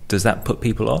 Does that put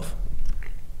people off?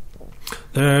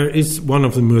 There is one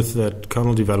of the myths that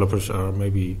kernel developers are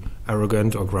maybe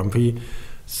arrogant or grumpy.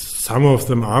 Some of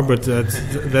them are, but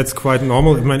that's quite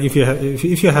normal. I mean, if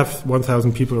you have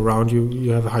 1,000 people around you,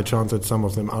 you have a high chance that some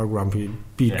of them are grumpy,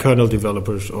 be it kernel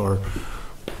developers or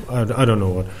I don't know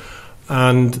what.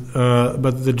 And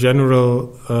but the general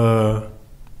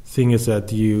thing is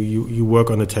that you work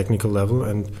on a technical level,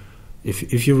 and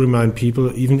if you remind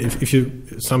people, even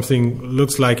if something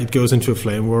looks like it goes into a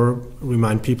flame war,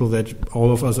 remind people that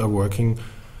all of us are working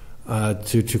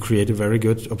to create a very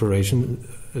good operation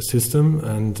system,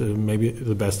 and maybe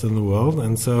the best in the world.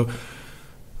 And so,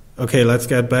 okay, let's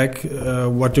get back.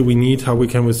 What do we need? How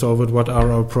can we solve it? What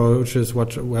are our approaches?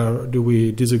 Where do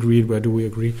we disagree? Where do we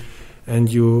agree?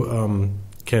 And you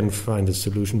can find a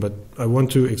solution. But I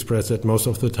want to express that most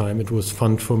of the time it was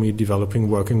fun for me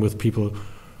working with people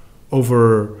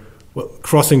over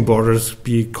crossing borders,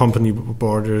 be it company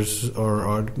borders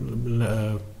or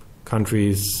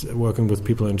countries, working with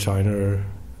people in China,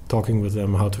 talking with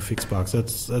them how to fix bugs.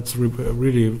 That's a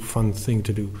really fun thing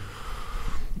to do.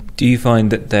 Do you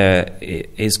find that there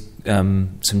is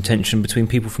some tension between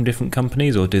people from different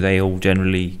companies, or do they all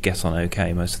generally get on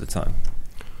okay most of the time?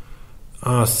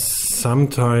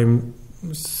 Sometimes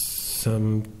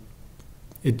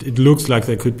it looks like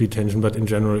there could be tension, but in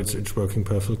general it's working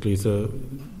perfectly. So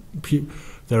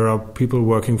there are people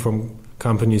working from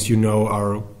companies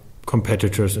are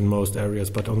competitors in most areas,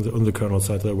 but on the kernel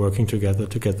side they're working together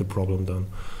to get the problem done.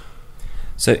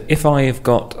 So if I have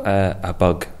got a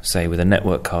bug, say with a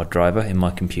network card driver in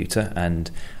my computer, and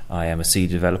I am a C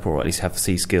developer, or at least have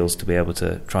C skills to be able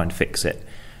to try and fix it,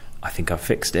 I think I've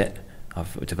fixed it,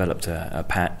 I've developed a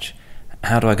patch.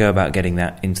 How do I go about getting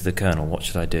that into the kernel? What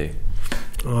should I do?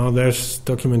 There's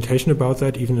documentation about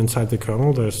that even inside the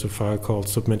kernel. There's a file called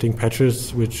submitting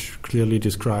patches, which clearly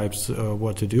describes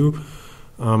what to do.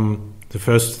 The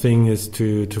first thing is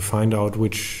to find out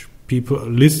which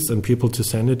lists and people to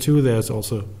send it to. There's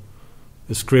also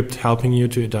a script helping you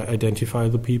to identify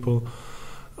the people.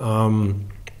 Then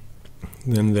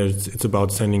it's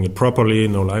about sending it properly,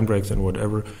 no line breaks and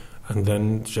whatever. And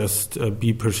then just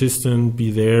be persistent,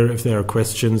 be there. If there are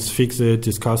questions, fix it,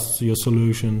 discuss your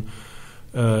solution.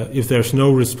 If there's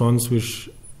no response,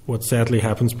 what sadly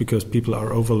happens because people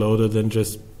are overloaded, then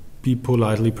just be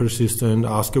politely persistent,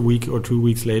 ask a week or 2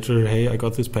 weeks later, hey, I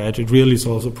got this patch, it really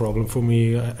solves a problem for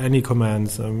me, any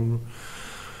commands, and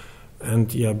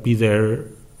be there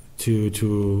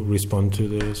to respond to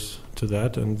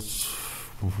that, and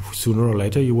sooner or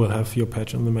later you will have your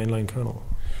patch on the mainline kernel.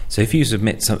 So if you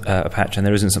submit a patch and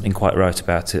there isn't something quite right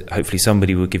about it, hopefully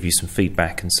somebody will give you some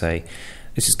feedback and say,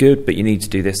 this is good, but you need to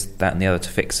do this, that and the other to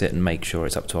fix it and make sure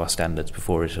it's up to our standards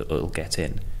before it'll get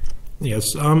in.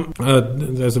 Yes,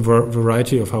 there's a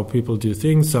variety of how people do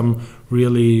things. Some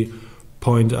really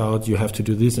point out you have to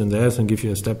do this and that and give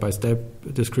you a step-by-step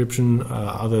description.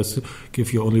 Others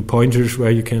give you only pointers where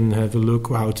you can have a look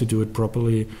how to do it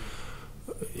properly.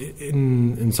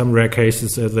 In some rare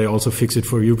cases, they also fix it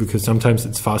for you, because sometimes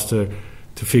it's faster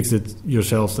to fix it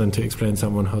yourself than to explain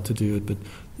someone how to do it. But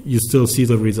you still see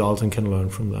the result and can learn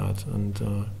from that.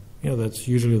 And that's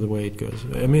usually the way it goes.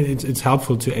 I mean, it's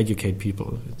helpful to educate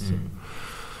people.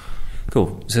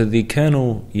 Cool. So the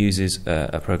kernel uses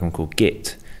a program called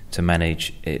Git to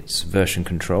manage its version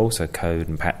control, so code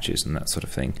and patches and that sort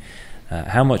of thing.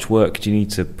 How much work do you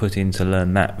need to put in to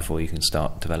learn that before you can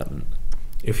start development?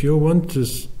 If you want to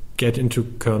get into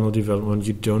kernel development,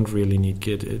 you don't really need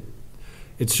Git.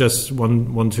 It's just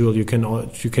one tool. You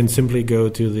can simply go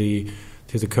to the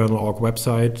kernel.org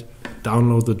website,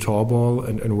 download the tarball,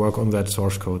 and work on that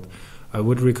source code. I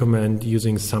would recommend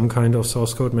using some kind of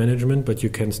source code management, but you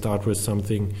can start with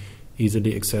something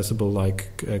easily accessible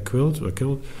like Quilt.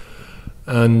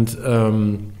 And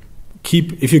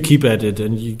if you keep at it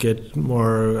and you get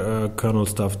more kernel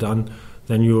stuff done,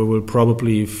 then you will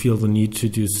probably feel the need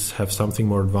to have something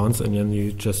more advanced, and then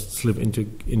you just slip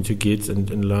into Git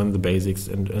and learn the basics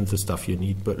and the stuff you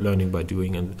need, but learning by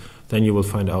doing, and then you will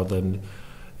find out that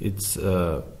it's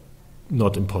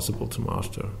not impossible to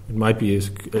master. It might be a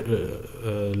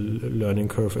learning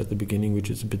curve at the beginning, which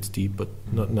is a bit steep, but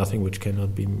nothing which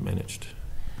cannot be managed.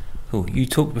 Cool. You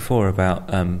talked before about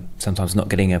sometimes not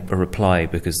getting a reply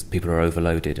because people are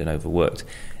overloaded and overworked.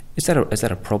 Is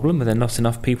that a problem? Are there not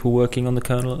enough people working on the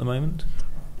kernel at the moment?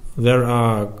 There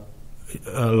are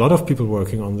a lot of people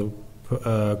working on the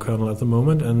kernel at the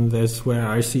moment, and that's where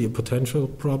I see a potential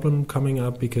problem coming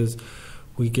up, because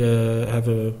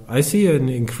I see an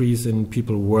increase in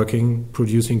people working,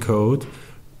 producing code,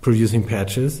 producing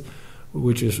patches,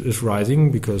 which is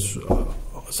rising because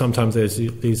sometimes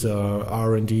these are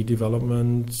R&D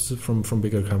developments from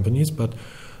bigger companies, but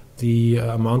the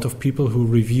amount of people who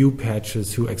review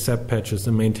patches, who accept patches,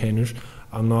 the maintainers,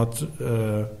 are not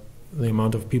the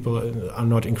amount of people are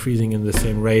not increasing in the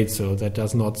same rate, so that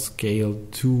does not scale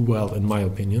too well, in my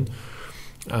opinion.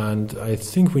 And I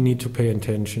think we need to pay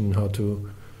attention how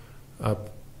to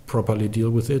properly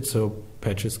deal with it, so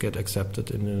patches get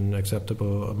accepted in an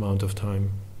acceptable amount of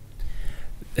time.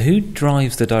 Who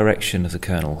drives the direction of the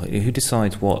kernel? Who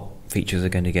decides what features are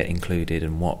going to get included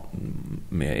and what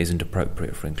isn't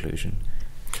appropriate for inclusion?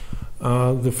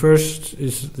 The first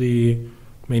is the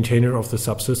maintainer of the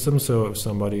subsystem. So if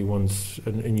somebody wants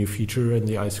a new feature in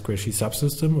the I2C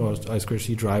subsystem or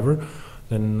I2C driver,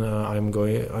 then I'm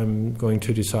going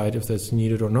to decide if that's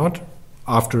needed or not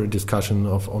after a discussion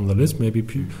on the list.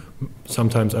 Maybe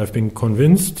sometimes I've been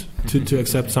convinced to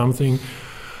accept something.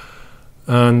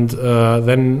 And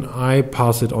then I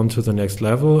pass it on to the next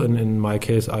level. And in my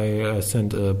case, I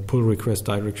send a pull request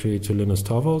directly to Linus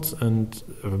Torvalds, and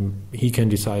he can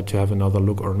decide to have another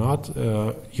look or not.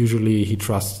 Usually he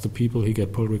trusts the people he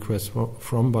get pull requests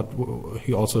from, but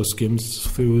he also skims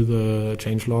through the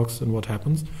change logs and what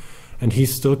happens. And he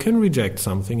still can reject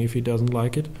something if he doesn't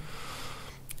like it.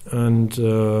 And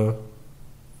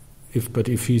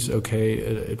if he's okay,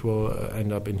 it will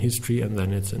end up in history, and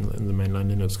then it's in the mainline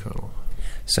Linux kernel.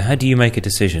 So how do you make a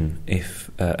decision if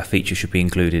a feature should be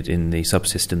included in the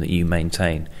subsystem that you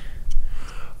maintain?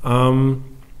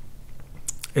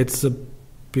 It's a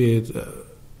bit...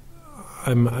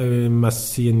 I must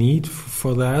see a need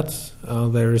for that.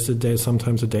 There is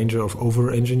sometimes a danger of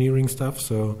over-engineering stuff.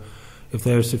 So if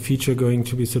there's a feature going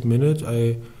to be submitted,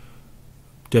 I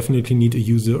definitely need a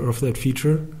user of that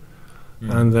feature.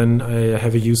 And then I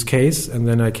have a use case, and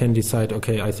then I can decide,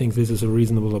 okay, I think this is a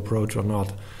reasonable approach or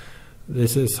not.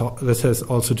 This has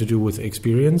also to do with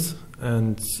experience,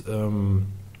 and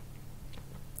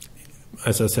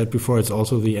as I said before, it's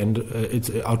also it's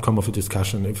the outcome of a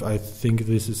discussion. If I think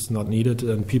this is not needed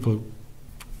and people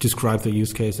describe the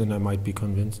use case, then I might be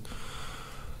convinced.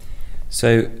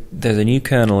 So there's a new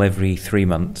kernel every 3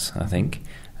 months, I think.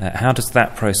 How does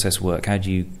that process work? How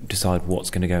do you decide what's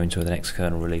going to go into the next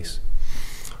kernel release?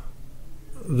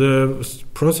 The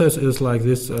process is like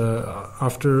this.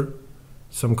 After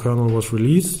some kernel was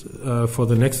released, for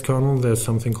the next kernel there's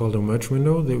something called a merge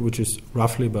window, which is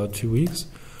roughly about 2 weeks.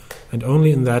 And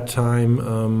only in that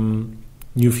time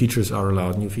new features are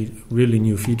allowed, really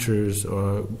new features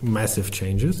or massive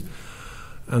changes.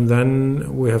 And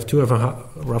then we have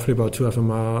roughly about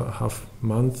 2.5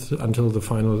 months until the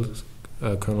final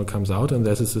kernel comes out, and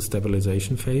this is the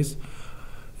stabilization phase.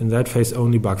 In that phase,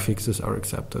 only bug fixes are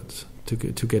accepted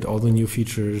to get all the new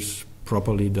features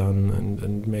properly done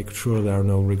and make sure there are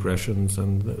no regressions.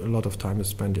 And a lot of time is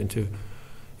spent into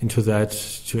that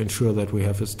to ensure that we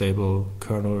have a stable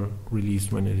kernel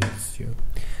released when it is due.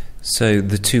 So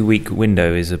the 2-week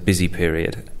window is a busy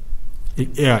period.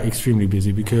 Yeah, extremely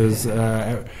busy, because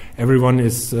everyone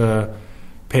is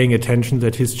paying attention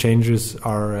that his changes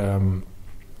are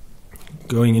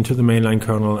going into the mainline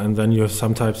kernel, and then you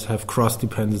sometimes have cross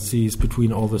dependencies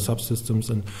between all the subsystems,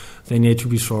 and they need to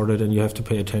be sorted, and you have to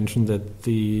pay attention that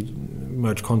the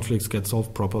merge conflicts get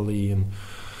solved properly,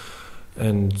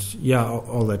 and yeah,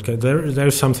 all that.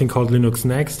 There's something called Linux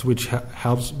Next, which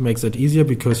makes it easier,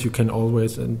 because you can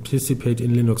always anticipate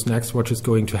in Linux Next what is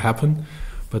going to happen,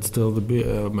 but still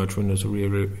the merge window is a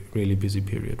really, really busy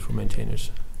period for maintainers.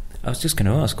 I was just going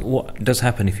to ask, what does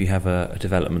happen if you have a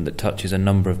development that touches a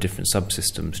number of different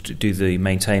subsystems? Do the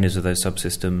maintainers of those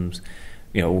subsystems,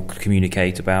 all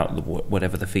communicate about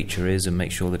whatever the feature is and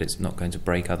make sure that it's not going to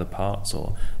break other parts,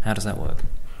 or how does that work?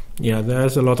 Yeah,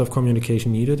 there's a lot of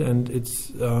communication needed, and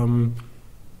it's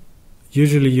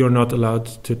usually you're not allowed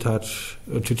to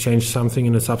change something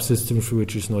in a subsystem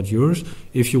which is not yours.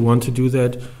 If you want to do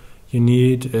that, you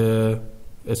need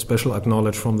a special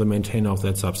acknowledge from the maintainer of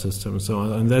that subsystem.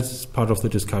 And that's part of the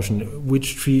discussion.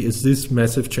 Which tree is this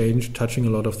massive change touching a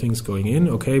lot of things going in?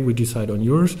 Okay, we decide on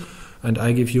yours, and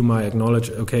I give you my acknowledge.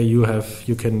 Okay, you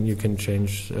can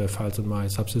change files in my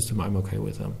subsystem. I'm okay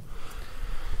with them.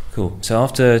 Cool. So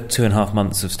after 2.5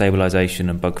 months of stabilization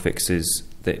and bug fixes,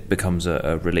 it becomes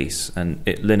a release, and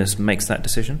Linus makes that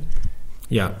decision?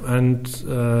 Yeah, and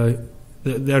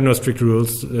there are no strict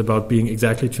rules about being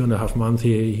exactly 2.5 months.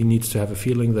 He needs to have a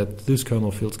feeling that this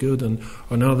kernel feels good, and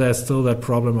no, there's still that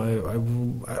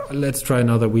problem. Let's try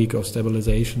another week of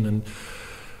stabilization, and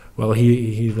well,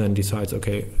 he then decides,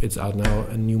 okay, it's out now,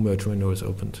 a new merge window is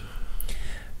opened.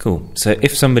 Cool. So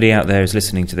if somebody out there is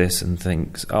listening to this and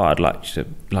thinks, I'd like to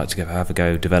have a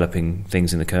go developing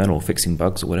things in the kernel, or fixing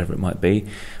bugs, or whatever it might be,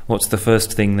 what's the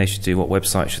first thing they should do? What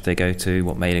website should they go to?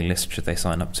 What mailing list should they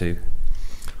sign up to?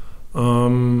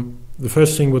 The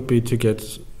first thing would be to get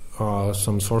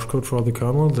some source code for the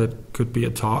kernel. That could be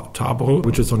a tarball,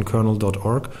 which is on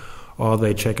kernel.org, or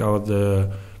they check out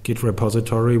the Git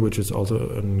repository, which is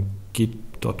also on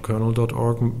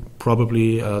git.kernel.org,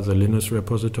 probably the Linus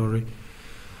repository.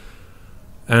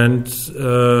 And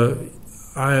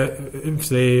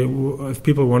if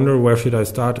people wonder where should I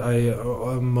start, I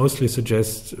mostly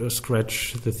suggest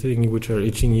scratch the thing which are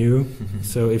itching you. Mm-hmm.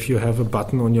 So if you have a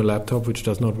button on your laptop which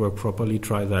does not work properly,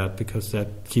 try that, because that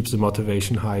keeps the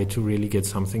motivation high to really get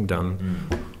something done.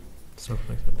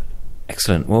 Something like that.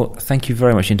 Excellent. Well, thank you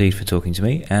very much indeed for talking to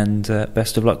me, and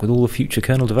best of luck with all the future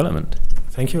kernel development.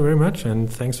 Thank you very much, and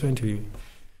thanks for the interview.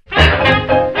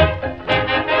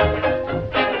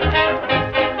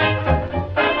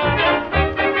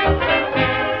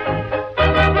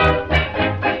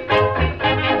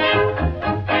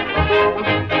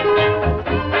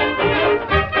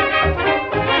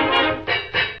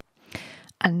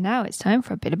 it's time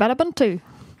for a bit about Ubuntu.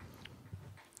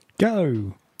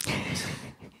 Go!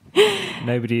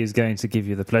 Nobody is going to give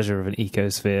you the pleasure of an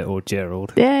Ecosphere or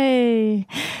Gerald. Yay!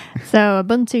 So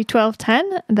Ubuntu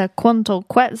 12.10, the Quantal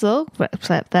Quetzal,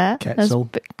 except there,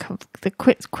 the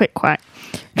quick quack,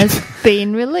 has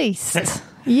been released.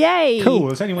 Yay! Cool.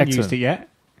 Has anyone Excellent. used it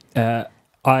yet?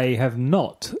 I have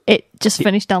not. It just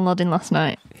finished downloading last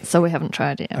night, so we haven't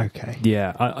tried it yet. Okay.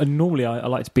 Yeah, I normally I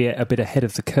like to be a bit ahead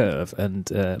of the curve and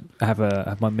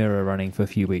have my mirror running for a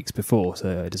few weeks before, so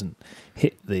it doesn't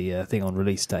hit the thing on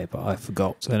release day. But I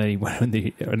forgot, and only when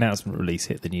the announcement release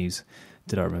hit the news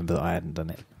did I remember that I hadn't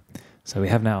done it. So we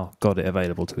have now got it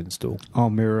available to install. Our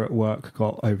mirror at work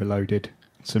got overloaded.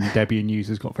 Some Debian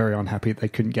users got very unhappy that they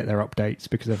couldn't get their updates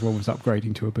because everyone was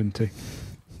upgrading to Ubuntu.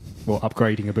 Well,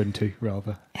 upgrading Ubuntu,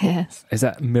 rather. Yes. Is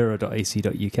that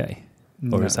mirror.ac.uk? Or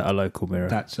No, is that a local mirror?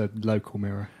 That's a local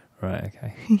mirror. Right,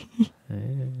 okay.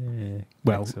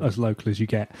 Well, Excellent. as local as you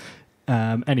get.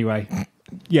 Anyway,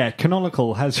 yeah,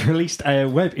 Canonical has released a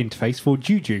web interface for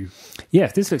Juju. Yeah,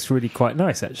 this looks really quite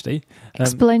nice, actually.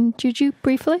 Explain Juju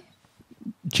briefly.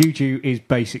 Juju is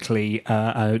basically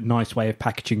a nice way of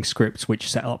packaging scripts which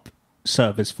set up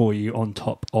servers for you on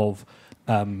top of...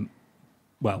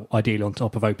 well, ideally on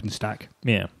top of OpenStack.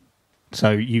 Yeah. So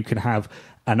you can have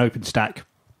an OpenStack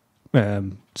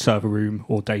server room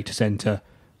or data center,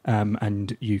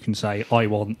 and you can say, I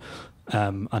want,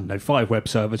 5 web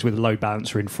servers with a load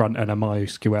balancer in front and a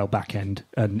MySQL backend,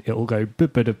 and it'll go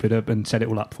and set it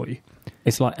all up for you.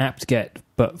 It's like apt-get,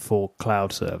 but for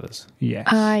cloud servers. Yes.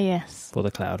 Yes. For the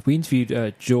cloud. We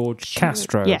interviewed George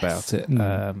Castro Yes. about it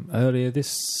earlier this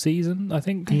season, I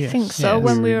think. I think so, Yes.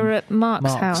 when we were at Mark's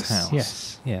Mark's house.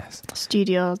 Yes. Yes.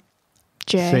 Studio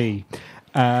J. See.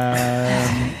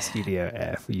 Studio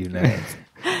F, you know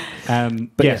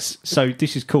it. But yes, so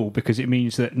this is cool because it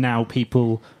means that now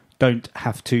people don't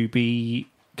have to be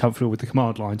comfortable with the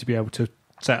command line to be able to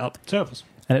set up servers.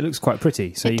 And it looks quite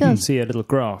pretty. So It you can does. see a little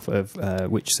graph of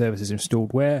which services are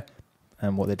installed where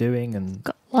and what they're doing. And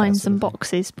Got lines that sort and of thing.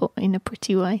 boxes, but in a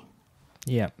pretty way.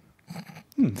 Yeah.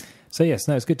 So yes,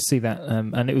 no, it's good to see that.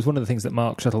 And it was one of the things that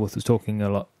Mark Shuttleworth was talking a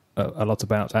lot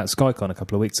about at SkyCon a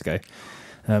couple of weeks ago.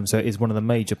 So it is one of the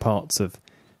major parts of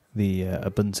the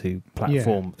Ubuntu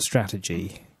platform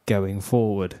strategy going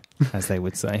forward, as they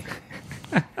would say.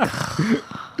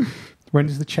 When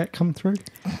does the check come through?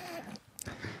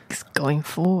 It's going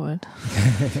forward.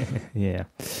 Yeah.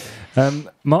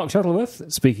 Mark Shuttleworth,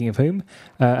 speaking of whom,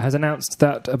 has announced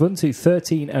that Ubuntu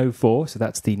 13.04, so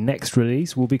that's the next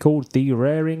release, will be called the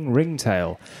Raring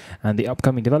Ringtail, and the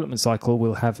upcoming development cycle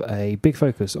will have a big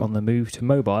focus on the move to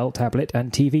mobile, tablet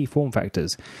and TV form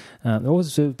factors. There have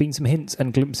also been some hints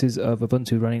and glimpses of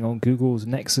Ubuntu running on Google's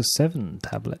Nexus 7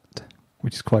 tablet.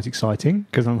 Which is quite exciting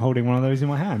because I'm holding one of those in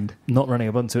my hand. Not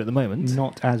running Ubuntu at the moment.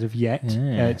 Not as of yet.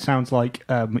 Yeah. It sounds like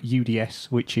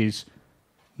UDS, which is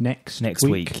next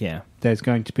week, yeah. There's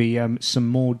going to be some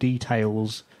more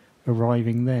details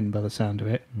arriving then, by the sound of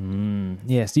it.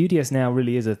 Yes, the UDS now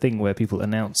really is a thing where people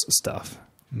announce stuff.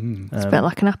 It's a bit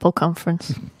like an Apple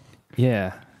conference.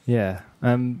 Yeah.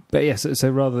 But yes, so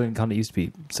rather than kind of used to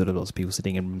be sort of lots of people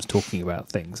sitting in rooms talking about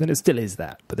things, and it still is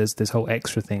that, but there's this whole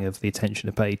extra thing of the attention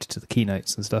are paid to the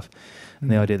keynotes and stuff,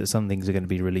 and the idea that some things are going to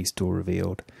be released or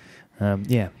revealed.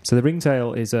 So the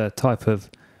ringtail is a type of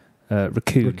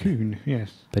raccoon. Raccoon,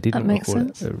 yes. They didn't That makes call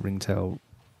sense. it a ringtail,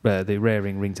 the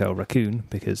Raring Ringtail raccoon,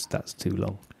 because that's too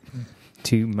long.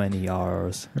 Too many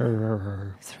R's.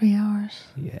 3 hours.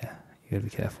 Yeah, you got to be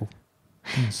careful.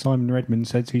 Simon Redmond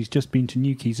says he's just been to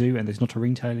Newquay Zoo and there's not a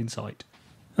ringtail in sight.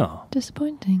 Oh,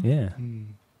 Disappointing. yeah.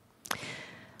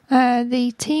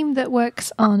 The team that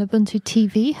works on Ubuntu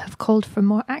TV have called for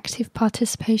more active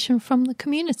participation from the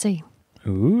community.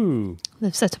 Ooh.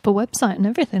 They've set up a website and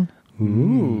everything.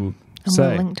 Ooh. And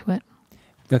we'll link to it.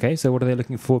 Okay, so what are they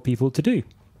looking for people to do?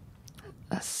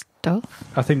 Stuff.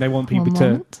 I think they want people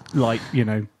One to,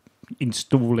 moment.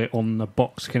 install it on the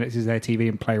box connected to their TV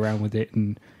and play around with it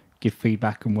and give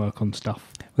feedback and work on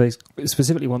stuff. Well, they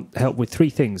specifically want help with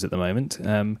 3 things at the moment.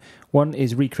 One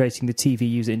is recreating the TV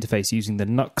user interface using the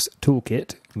Nux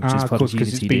toolkit, which is part of because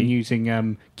Unity. it's been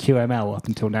using QML up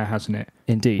until now, hasn't it?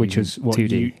 Indeed. Which was what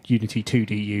 2D. Unity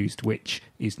 2D used, which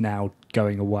is now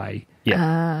going away.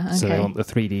 Yeah. Okay. So they want the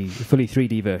fully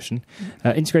 3D version.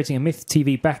 Integrating a Myth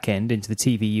TV backend into the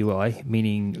TV UI,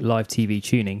 meaning live TV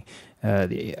tuning,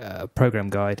 the program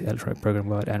guide, electronic program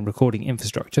guide, and recording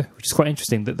infrastructure, which is quite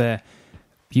interesting that they're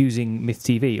using Myth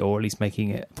TV, or at least making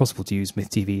it possible to use Myth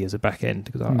TV as a backend,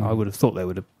 because I would have thought they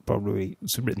would have probably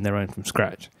written their own from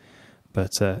scratch.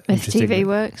 But Myth interesting TV that-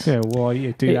 works. Yeah, why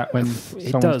you do that when it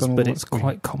someone's does, done all but that it's for you?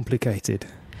 quite complicated.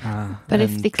 But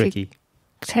if they tricky. could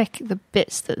take the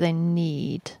bits that they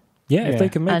need, if they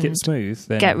can make it and smooth,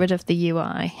 then get rid of the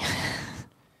UI,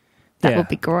 that would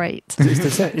be great.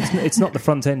 It's not the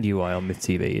front end UI on Myth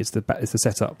TV. It's the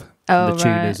setup, the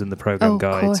tuners and the program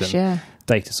guides and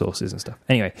data sources and stuff.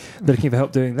 Anyway, they're looking for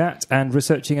help doing that and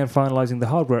researching and finalising the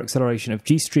hardware acceleration of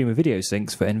GStreamer video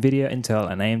syncs for NVIDIA, Intel,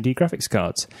 and AMD graphics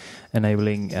cards,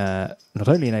 enabling not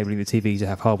only enabling the TV to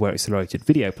have hardware accelerated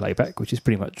video playback, which is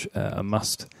pretty much a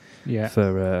must.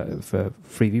 For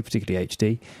Freeview, particularly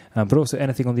HD, but also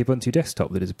anything on the Ubuntu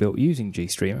desktop that is built using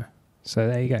GStreamer. So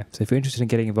there you go. So if you're interested in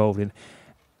getting involved in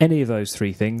any of those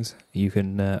three things, you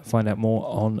can find out more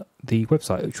on the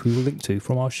website, which we will link to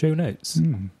from our show notes.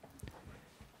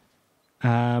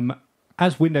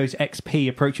 As Windows XP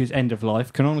approaches end of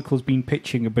life, Canonical's been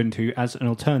pitching Ubuntu as an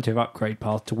alternative upgrade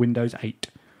path to Windows 8.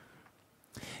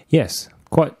 Yes,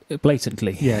 quite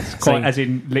blatantly. Yes, quite as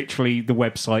in literally the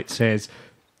website says,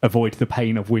 avoid the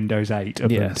pain of Windows 8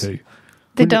 Ubuntu. Yes.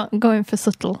 They don't go in for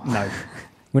subtle. No.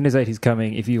 Windows 8 is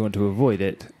coming. If you want to avoid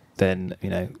it, then,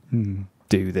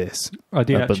 do this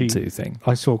Ubuntu thing.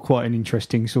 I saw quite an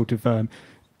interesting sort of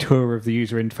tour of the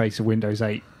user interface of Windows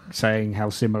 8, saying how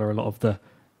similar a lot of the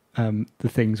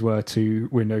things were to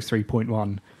Windows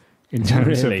 3.1 in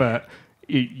terms of...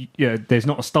 there's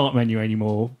not a start menu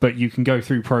anymore, but you can go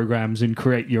through programs and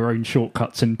create your own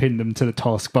shortcuts and pin them to the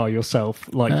taskbar yourself,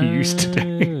 like you used to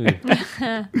do.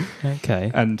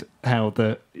 Okay. And how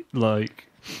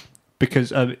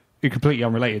because completely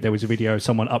unrelated, there was a video of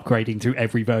someone upgrading to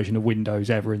every version of Windows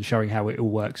ever and showing how it all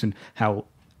works and how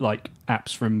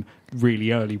apps from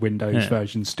really early Windows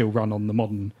versions still run on the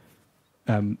modern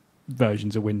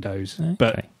versions of Windows. Okay.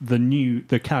 But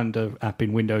the calendar app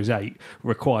in Windows 8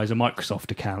 requires a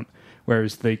Microsoft account,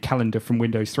 whereas the calendar from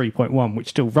Windows 3.1, which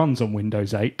still runs on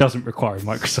Windows 8, doesn't require a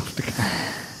Microsoft account.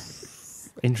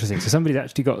 Interesting. So somebody's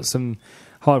actually got some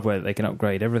hardware that they can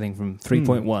upgrade, everything from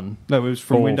 3.1. No, it was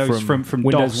from Windows from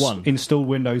Windows DOS, 1. Install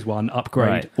Windows 1,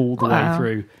 upgrade all the way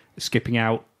through, skipping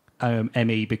out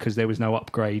ME because there was no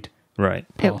upgrade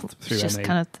path through just ME.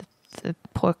 Kind of the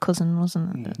poor cousin,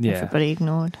 wasn't it? That everybody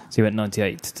ignored. So you went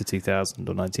 98 to 2000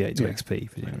 or 98 to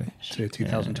XP, presumably. To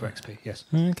 2000 to XP, yes.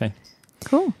 Okay.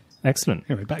 Cool. Excellent.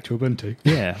 Anyway, back to Ubuntu.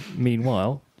 Yeah.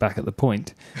 Meanwhile, back at the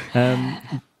point,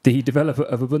 the developer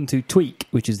of Ubuntu Tweak,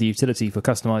 which is the utility for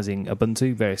customizing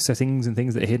Ubuntu, various settings and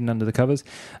things that are hidden under the covers,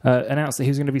 announced that he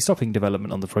was going to be stopping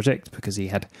development on the project because he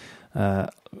had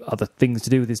other things to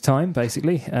do with his time,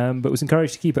 basically, but was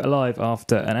encouraged to keep it alive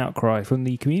after an outcry from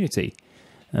the community.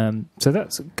 So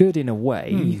that's good in a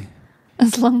way.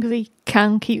 As long as he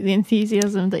can keep the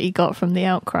enthusiasm that he got from the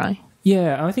outcry.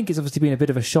 Yeah, I think it's obviously been a bit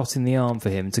of a shot in the arm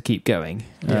for him to keep going.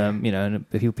 And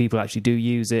if people actually do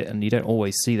use it, and you don't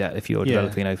always see that if you're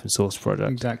developing an open source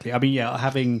product. Exactly. I mean,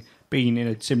 having been in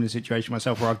a similar situation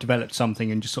myself where I've developed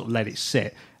something and just sort of let it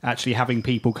sit, actually having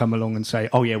people come along and say,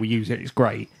 oh yeah, we use it, it's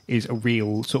great, is a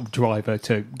real sort of driver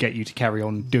to get you to carry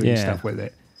on doing stuff with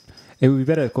it. It would be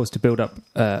better, of course, to build up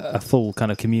a full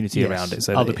kind of community around it.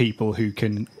 So other people who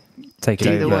can take it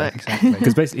over. The work. Exactly.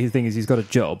 Because basically the thing is he's got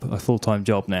a full-time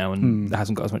job now and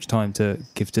hasn't got as much time to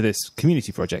give to this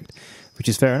community project, which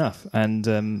is fair enough and,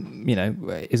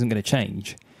 isn't going to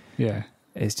change. Yeah.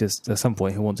 It's just at some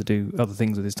point he'll want to do other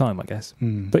things with his time, I guess.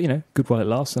 But, good while it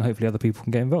lasts and hopefully other people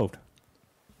can get involved.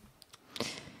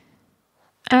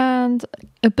 And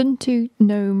Ubuntu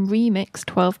GNOME Remix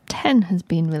 12.10 has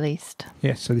been released.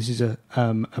 Yes, so this is a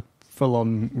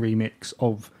full-on remix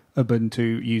of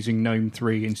Ubuntu using GNOME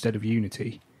 3 instead of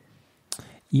Unity.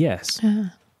 Yes.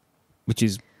 Which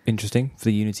is interesting for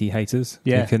the Unity haters.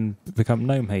 Yeah. They can become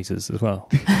GNOME haters as well.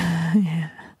 Yeah.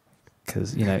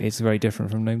 Because, it's very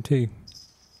different from GNOME 2.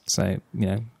 So,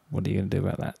 what are you going to do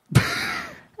about that?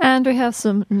 And we have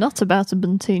some not about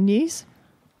Ubuntu news.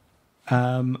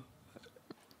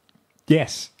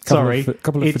 Yes. Couple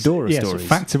of Fedora stories.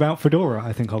 Facts about Fedora,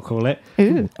 I think I'll call it.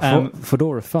 Ooh.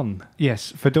 Fedora fun.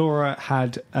 Yes, Fedora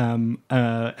had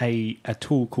a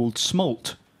tool called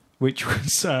Smolt, which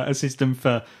was a system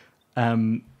for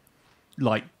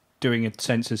doing a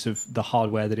census of the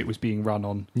hardware that it was being run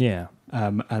on. Yeah.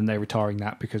 And they're retiring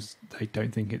that because they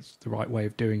don't think it's the right way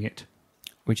of doing it.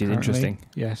 Which is currently. Interesting.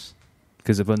 Yes.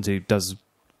 Because Ubuntu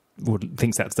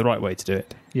thinks that's the right way to do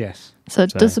it. Yes. So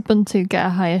does Ubuntu get a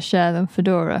higher share than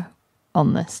Fedora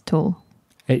on this tool?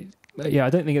 I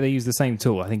don't think they use the same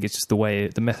tool. I think it's just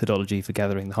the methodology for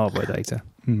gathering the hardware data.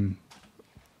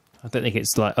 I don't think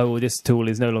it's like, this tool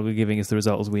is no longer giving us the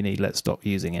results we need, let's stop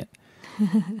using it.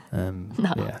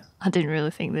 I didn't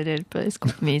really think they did, but it's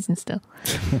quite amusing still.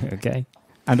 Okay.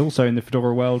 And also in the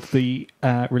Fedora world, the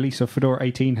release of Fedora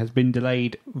 18 has been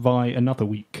delayed by another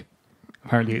week.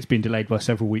 Apparently it's been delayed by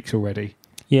several weeks already.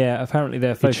 Yeah, apparently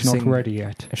they're focusing... It's not ready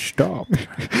yet. Stop.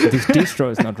 This distro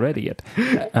is not ready yet.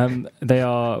 They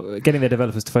are getting their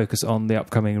developers to focus on the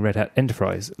upcoming Red Hat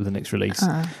Enterprise Linux release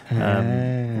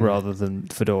rather than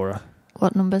Fedora.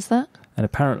 What number's that? And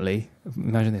apparently,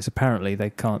 imagine this, apparently they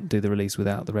can't do the release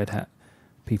without the Red Hat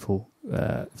people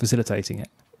facilitating it.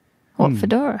 What,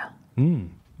 Fedora?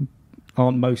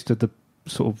 Aren't most of the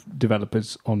sort of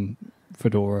developers on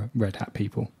Fedora Red Hat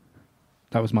people?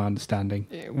 That was my understanding.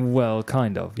 Well,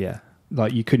 kind of, yeah.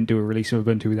 Like, you couldn't do a release of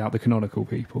Ubuntu without the Canonical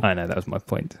people. I know, that was my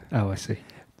point. Oh, I see.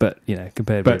 But, you know,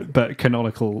 compared with... But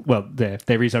Canonical, well,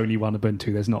 there is only one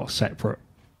Ubuntu. There's not a separate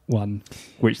one,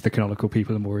 which the Canonical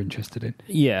people are more interested in.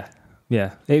 Yeah,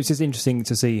 yeah. It was just interesting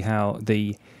to see how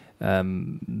the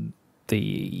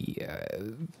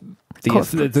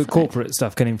corporate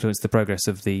stuff can influence the progress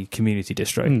of the community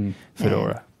distro,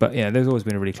 Fedora. Yeah. But, yeah, there's always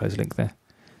been a really close link there.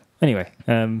 Anyway,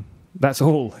 that's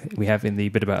all we have in the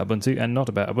bit about Ubuntu and not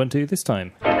about Ubuntu this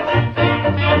time.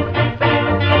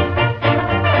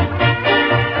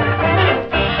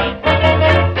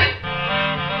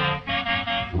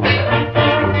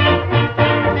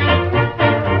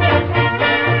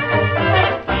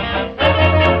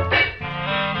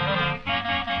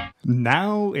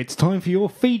 Now it's time for your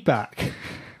feedback.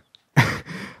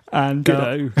 And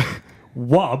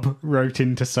Wub wrote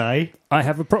in to say, I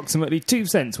have approximately 2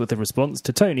 cents worth of response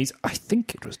to Tony's, I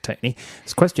think it was Tony's,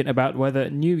 question about whether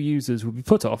new users would be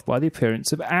put off by the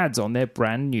appearance of ads on their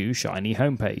brand new shiny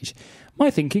homepage. My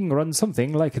thinking runs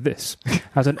something like this.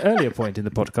 At an earlier point in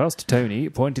the podcast, Tony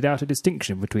pointed out a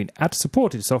distinction between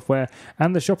ad-supported software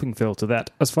and the shopping filter that,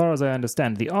 as far as I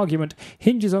understand the argument,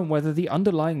 hinges on whether the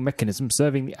underlying mechanism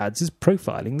serving the ads is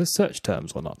profiling the search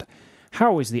terms or not.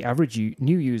 How is the average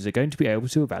new user going to be able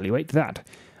to evaluate that?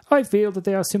 I feel that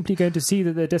they are simply going to see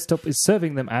that their desktop is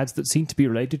serving them ads that seem to be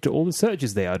related to all the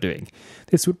searches they are doing.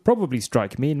 This would probably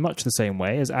strike me in much the same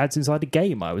way as ads inside a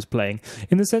game I was playing,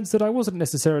 in the sense that I wasn't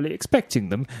necessarily expecting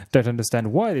them, don't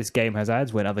understand why this game has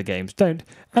ads when other games don't,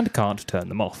 and can't turn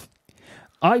them off.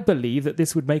 I believe that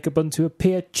this would make Ubuntu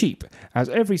appear cheap, as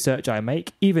every search I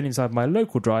make, even inside my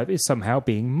local drive, is somehow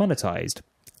being monetized.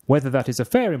 Whether that is a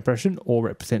fair impression or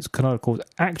represents Canonical's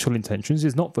actual intentions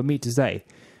is not for me to say.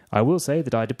 I will say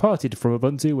that I departed from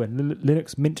Ubuntu when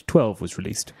Linux Mint 12 was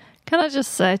released. Can I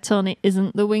just say Tony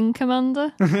isn't the wing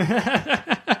commander?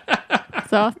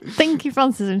 So I think he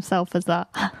fancies himself as that.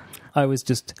 I was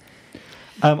just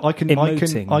I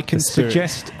can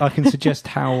suggest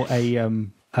how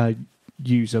a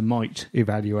user might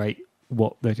evaluate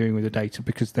what they're doing with the data,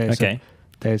 because there's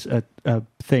a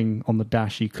thing on the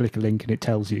dash, you click a link and it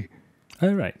tells you.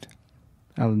 Oh, right.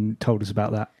 Alan told us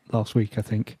about that last week, I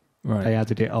think. Right. They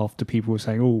added it after people were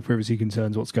saying, oh, privacy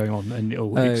concerns, what's going on? And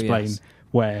it'll explain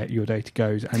where your data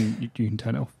goes and you can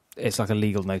turn it off. It's like a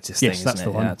legal notice thing, isn't it?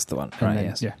 One. Yeah, that's the one. Right, then,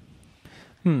 yes. Yeah.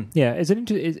 Yeah,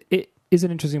 it is an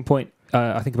interesting point,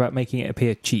 I think, about making it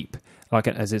appear cheap, like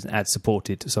as an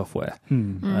ad-supported software.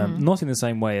 Not in the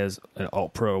same way as an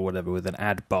Opera or whatever, with an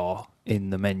ad bar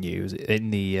in the menu, in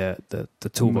the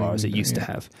toolbar as it used to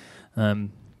have.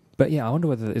 But yeah, I wonder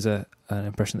whether there's an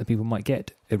impression that people might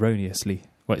get erroneously.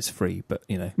 Well, it's free, but,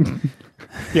 you know.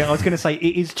 Yeah, I was going to say,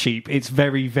 it is cheap. It's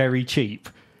very, very cheap.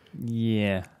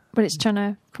 Yeah. But it's trying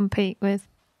to compete with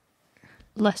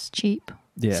less cheap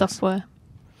software.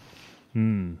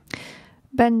 Ben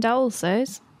Dowell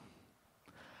says,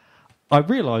 I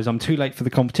realise I'm too late for the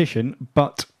competition,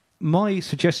 but my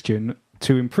suggestion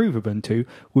to improve Ubuntu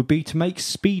would be to make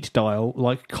speed dial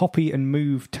like copy and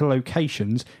move to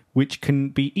locations which can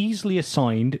be easily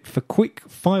assigned for quick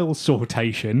file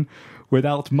sortation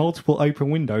without multiple open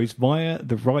windows via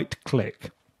the right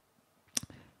click.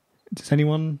 Does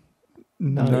anyone?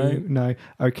 No.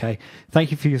 Okay. Thank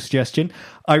you for your suggestion.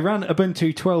 I ran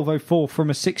Ubuntu 12.04 from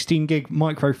a 16 gig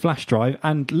micro flash drive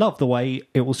and love the way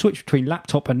it will switch between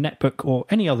laptop and netbook or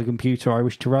any other computer I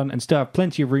wish to run and still have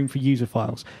plenty of room for user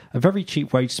files. A very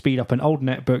cheap way to speed up an old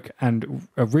netbook and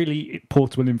a really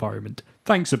portable environment.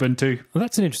 Thanks, Ubuntu. Well,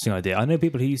 that's an interesting idea. I know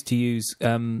people who used to use...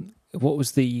 what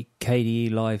was the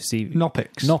KDE Live CV?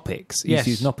 Knoppix. Knoppix. You used to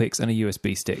use Knoppix and a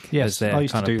USB stick as their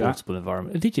kind of portable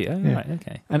environment. Did you? Oh, yeah. Right,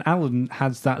 okay. And Alan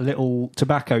has that little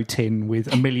tobacco tin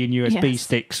with a million USB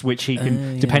sticks, which he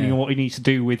can, depending on what he needs to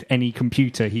do with any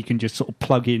computer, he can just sort of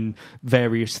plug in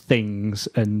various things.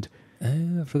 And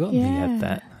I've forgotten he had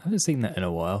that. I haven't seen that in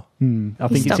a while. I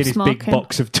think it's in his big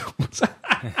box of tools.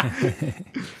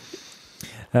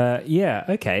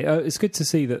 Okay. It's good to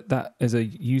see that is a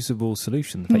usable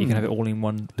solution. The fact you can have it all in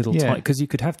one little tiny... Because you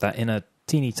could have that in a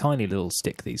teeny tiny little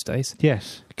stick these days.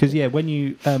 Yes. Because, when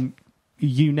you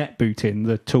UNet boot in,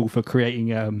 the tool for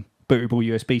creating bootable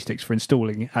USB sticks for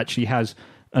installing, it actually has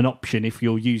an option if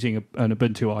you're using an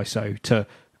Ubuntu ISO to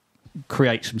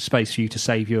create some space for you to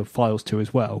save your files to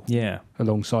as well. Yeah.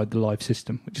 Alongside the live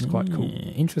system, which is quite cool.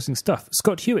 Interesting stuff.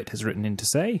 Scott Hewitt has written in to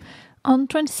say, on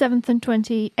 27th and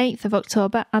 28th of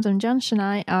October, Adam Jansch and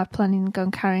I are planning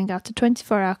on carrying out a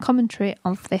 24-hour commentary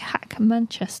of the Hack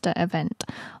Manchester event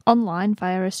online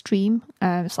via a stream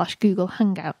 / Google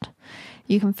Hangout.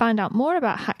 You can find out more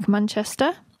about Hack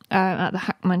Manchester at the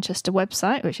Hack Manchester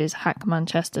website, which is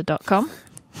hackmanchester.com.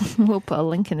 We'll put a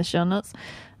link in the show notes.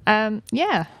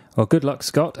 Yeah. Well, good luck,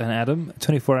 Scott and Adam.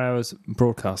 24 hours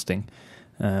broadcasting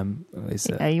is a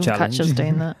you won't challenge. catch us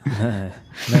doing that.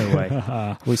 No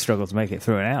way. We struggled to make it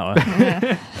through an hour.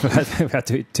 Yeah. We've had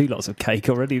to eat 2 lots of cake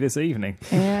already this evening.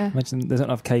 Yeah. Imagine there's not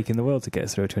enough cake in the world to get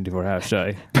us through a 24-hour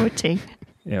show. Or tea.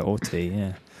 Yeah, or tea,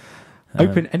 yeah.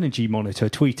 Open Energy Monitor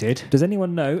tweeted, does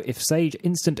anyone know if Sage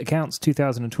Instant Accounts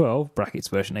 2012, brackets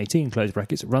version 18, close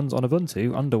brackets, runs on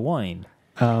Ubuntu under Wine?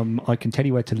 I can tell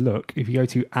you where to look. If you go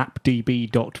to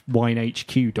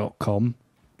appdb.winehq.com,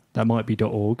 that might be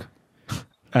 .org,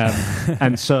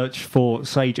 and search for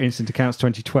Sage Instant Accounts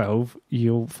 2012,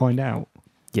 you'll find out.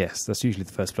 Yes, that's usually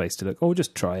the first place to look. Or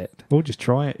just try it. Or just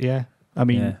try it, yeah. I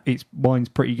mean, Wine's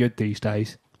pretty good these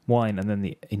days. Wine and then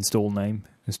the install name,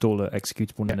 install an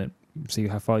executable, and then see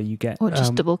how far you get. Or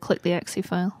just double-click the exe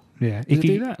file. Yeah, if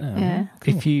you do that, yeah.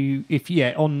 Cool. If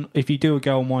you do a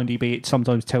go on WineDB, it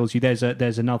sometimes tells you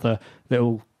there's another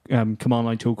little command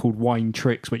line tool called Wine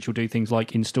Tricks, which will do things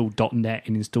like install .NET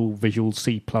and install Visual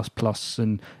C++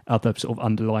 and other sort of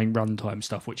underlying runtime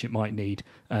stuff which it might need,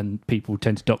 and people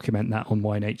tend to document that on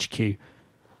WineHQ.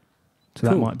 So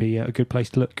that might be a good place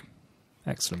to look.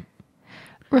 Excellent.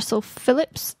 Russell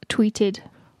Phillips tweeted,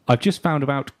 I've just found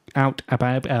out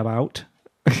about.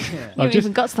 You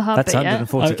even got to the hard That's bit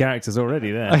 140 characters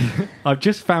already there. I've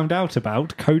just found out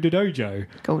about Coder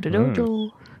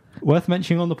Dojo. Worth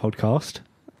mentioning on the podcast,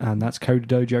 and that's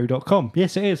coderdojo.com.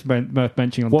 Yes, it is worth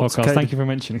mentioning on the podcast. Thank you for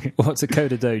mentioning it. What's a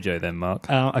Coder Dojo then, Mark?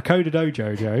 A Coder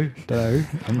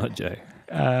Dojo, I'm not Joe.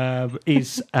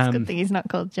 Is It's a good thing he's not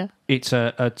called Joe. It's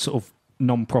a sort of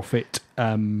non-profit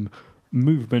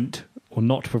movement, or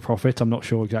not-for-profit, I'm not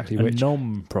sure exactly which.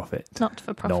 Non-profit.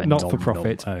 Not-for-profit.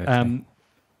 Not-for-profit. Oh, okay.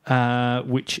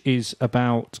 Which is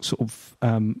about sort of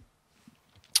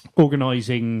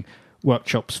organising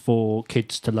workshops for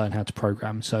kids to learn how to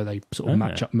program. So they sort of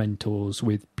match up mentors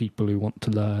with people who want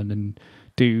to learn and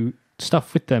do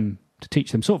stuff with them to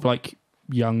teach them, sort of like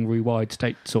Young Rewired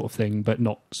State sort of thing, but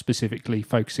not specifically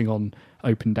focusing on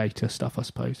open data stuff, I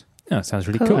suppose. Oh, that sounds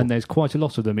really cool. And there's quite a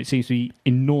lot of them. It seems to be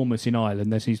enormous in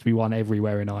Ireland. There seems to be one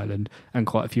everywhere in Ireland and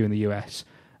quite a few in the US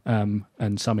and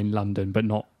some in London, but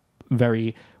not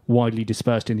very widely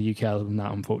dispersed in the UK other than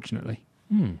that, unfortunately.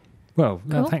 Well,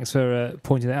 cool. Thanks for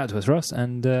pointing that out to us, Russ.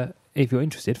 And if you're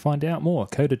interested, find out more.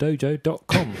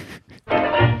 coderdojo.com.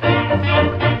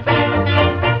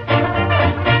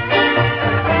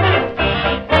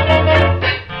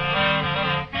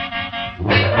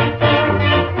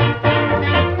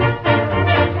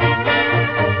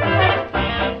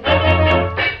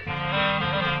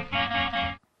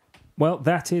 Well,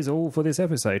 that is all for this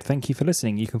episode. Thank you for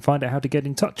listening. You can find out how to get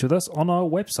in touch with us on our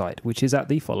website, which is at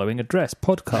the following address,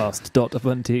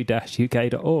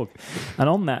 podcast.ubuntu-uk.org. And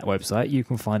on that website, you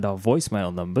can find our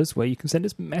voicemail numbers where you can send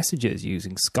us messages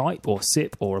using Skype or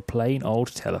SIP or a plain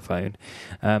old telephone.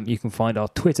 You can find our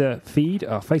Twitter feed,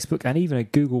 our Facebook, and even a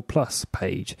Google Plus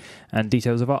page, and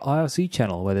details of our IRC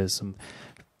channel where there's some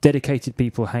dedicated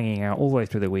people hanging out all the way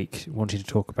through the week wanting to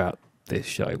talk about this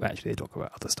show. Actually, they talk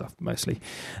about other stuff mostly.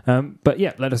 But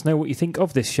yeah, let us know what you think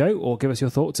of this show, or give us your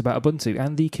thoughts about Ubuntu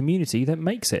and the community that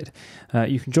makes it.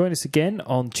 You can join us again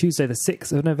on Tuesday the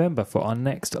 6th of November for our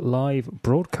next live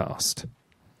broadcast.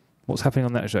 What's happening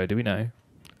on that show? Do we know?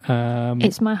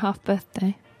 It's my half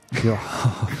birthday. Your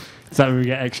Is that when we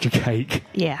get extra cake?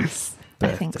 Yes, I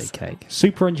think birthday so. cake.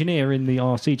 Super Engineer in the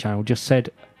RC channel just said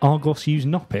Argos use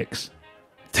Knoppix.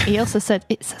 He also said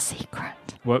it's a secret.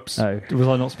 Whoops. Oh. Was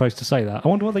I not supposed to say that? I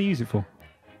wonder what they use it for.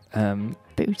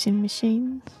 Booting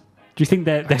machines. Do you think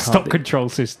their stock think- control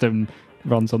system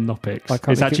runs on Knoppix? I can't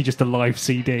It's think actually of- just a live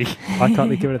CD. I can't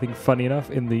think of anything funny enough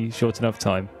in the short enough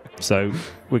time. So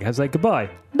we're going to say goodbye.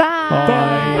 Bye.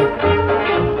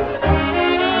 Bye.